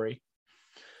whole story.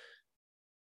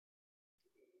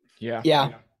 Yeah.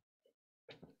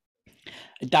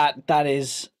 That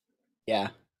is, yeah.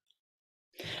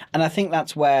 And I think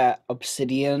that's where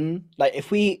Obsidian, like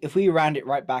if we round it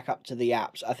right back up to the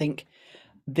apps, I think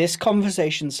this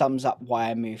conversation sums up why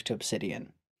I moved to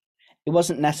Obsidian. It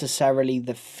wasn't necessarily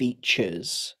the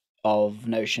features of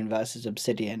Notion versus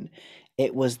Obsidian.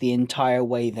 It was the entire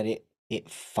way that it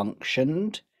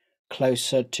functioned,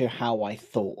 closer to how I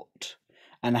thought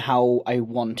and how I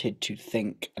wanted to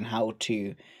think, and how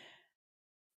to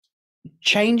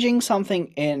changing something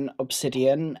in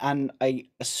Obsidian, and I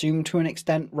assume to an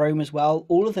extent Rome as well.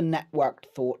 All of the networked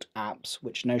thought apps,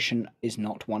 which Notion is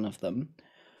not one of them.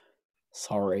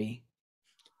 Sorry.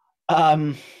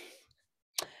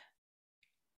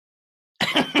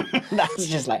 That's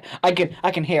just like I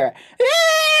can hear it.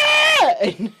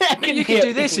 You can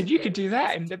do this and you can do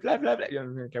that and blah blah blah.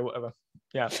 Okay, whatever.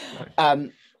 Yeah. No.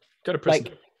 Go to prison.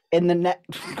 Like in the net.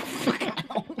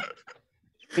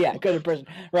 Yeah, go to prison.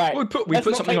 Right. We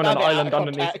put something on an island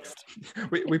underneath.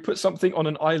 We put something on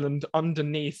an island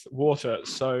underneath water.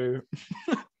 So.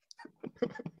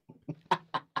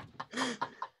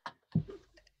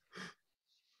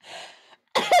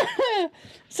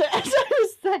 So as I was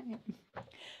saying,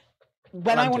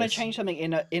 when I want to change something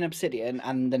in Obsidian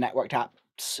and the networked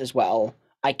apps as well,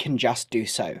 I can just do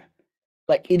so.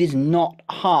 Like, it is not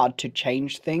hard to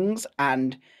change things,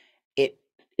 and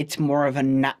it's more of a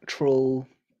natural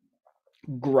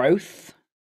growth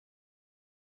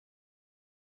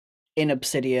in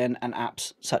Obsidian and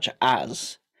apps such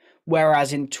as,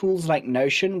 whereas in tools like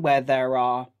Notion, where there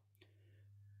are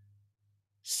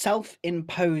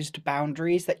self-imposed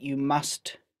boundaries that you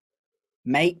must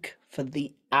make for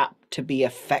the app to be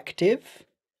effective,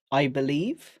 I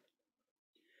believe,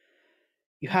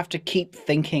 you have to keep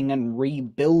thinking and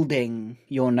rebuilding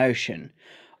your Notion.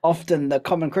 Often the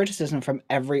common criticism from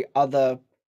every other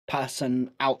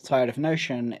person outside of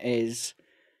Notion is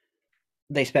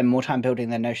they spend more time building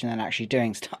their Notion than actually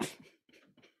doing stuff.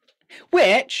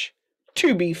 Which,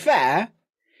 to be fair,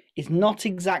 is not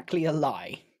exactly a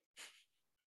lie.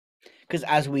 Because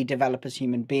as we develop as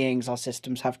human beings, our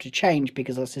systems have to change,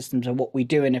 because our systems are what we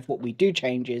do, and if what we do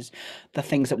changes, the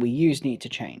things that we use need to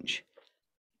change.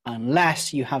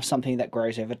 Unless you have something that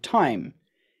grows over time,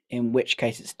 in which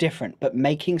case it's different. But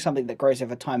making something that grows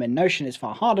over time in Notion is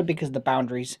far harder, because the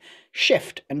boundaries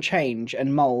shift and change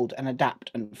and mold and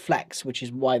adapt and flex, which is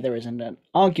why there isn't an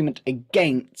argument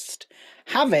against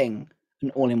having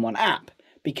an all-in-one app,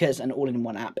 because an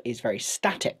all-in-one app is very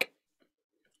static.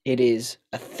 It is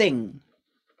a thing,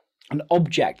 an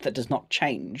object that does not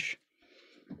change.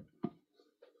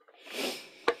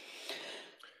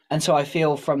 And so I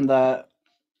feel from the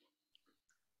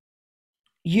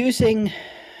using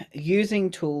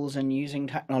tools and using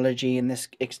technology, and this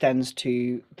extends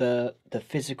to the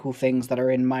physical things that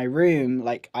are in my room.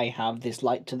 Like, I have this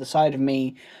light to the side of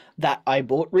me that I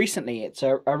bought recently. It's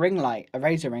a ring light, a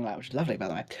Razer ring light, which is lovely, by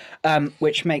the way,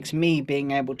 which makes me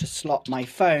being able to slot my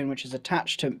phone, which is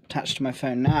attached to my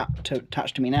phone now,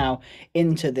 attached to me now,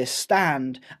 into this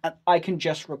stand, and I can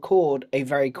just record a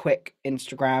very quick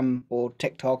Instagram or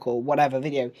TikTok or whatever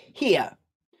video here.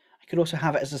 Could also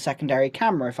have it as a secondary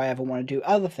camera if I ever want to do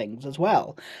other things as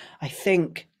well. I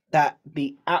think that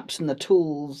the apps and the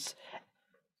tools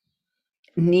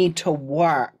need to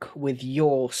work with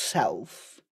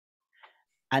yourself,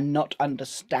 and not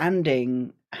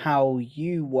understanding how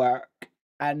you work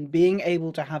and being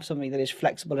able to have something that is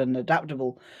flexible and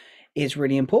adaptable is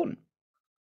really important.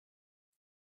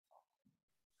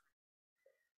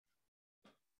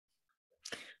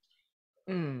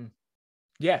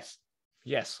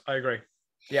 Yes, I agree.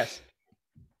 Yes.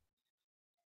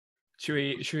 Should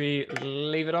we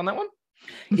leave it on that one?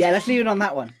 Yeah, let's leave it on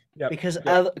that one. Yep. Because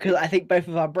I think both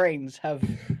of our brains have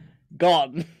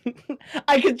gone.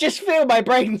 I could just feel my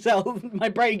brain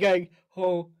going,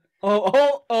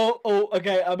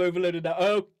 okay, I'm overloaded now.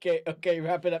 Okay,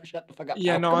 wrap it up, shut the fuck up.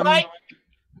 Yeah, now. No,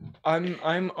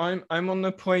 I'm on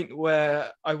the point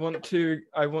where I want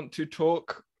to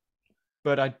talk,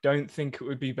 but I don't think it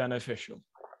would be beneficial.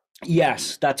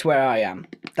 Yes, that's where I am.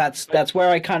 That's where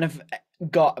I kind of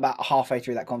got about halfway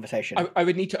through that conversation. I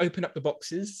would need to open up the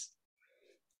boxes.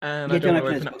 And you I don't don't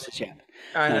want open to open boxes yet.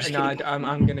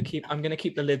 I'm gonna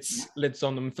keep the lids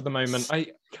on them for the moment.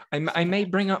 I may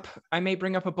bring up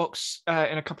a box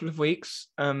in a couple of weeks,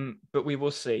 but we will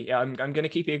see. Yeah, I'm gonna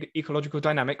keep ecological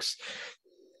dynamics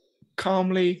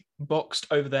calmly boxed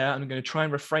over there. I'm going to try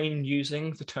and refrain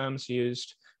using the terms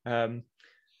used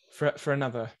for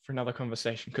another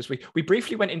conversation, because we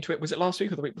briefly went into it. Was it last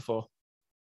week or the week before?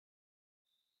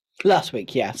 Last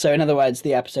week, yeah. So in other words,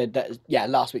 the episode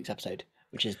last week's episode,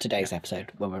 which is today's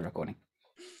episode when we're recording.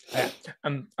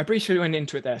 I briefly went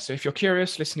into it there. So if you're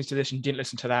curious, listening to this and didn't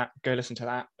listen to that, go listen to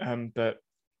that. But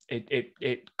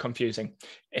it confusing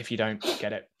if you don't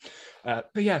get it. But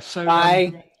yeah, so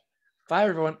bye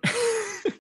everyone.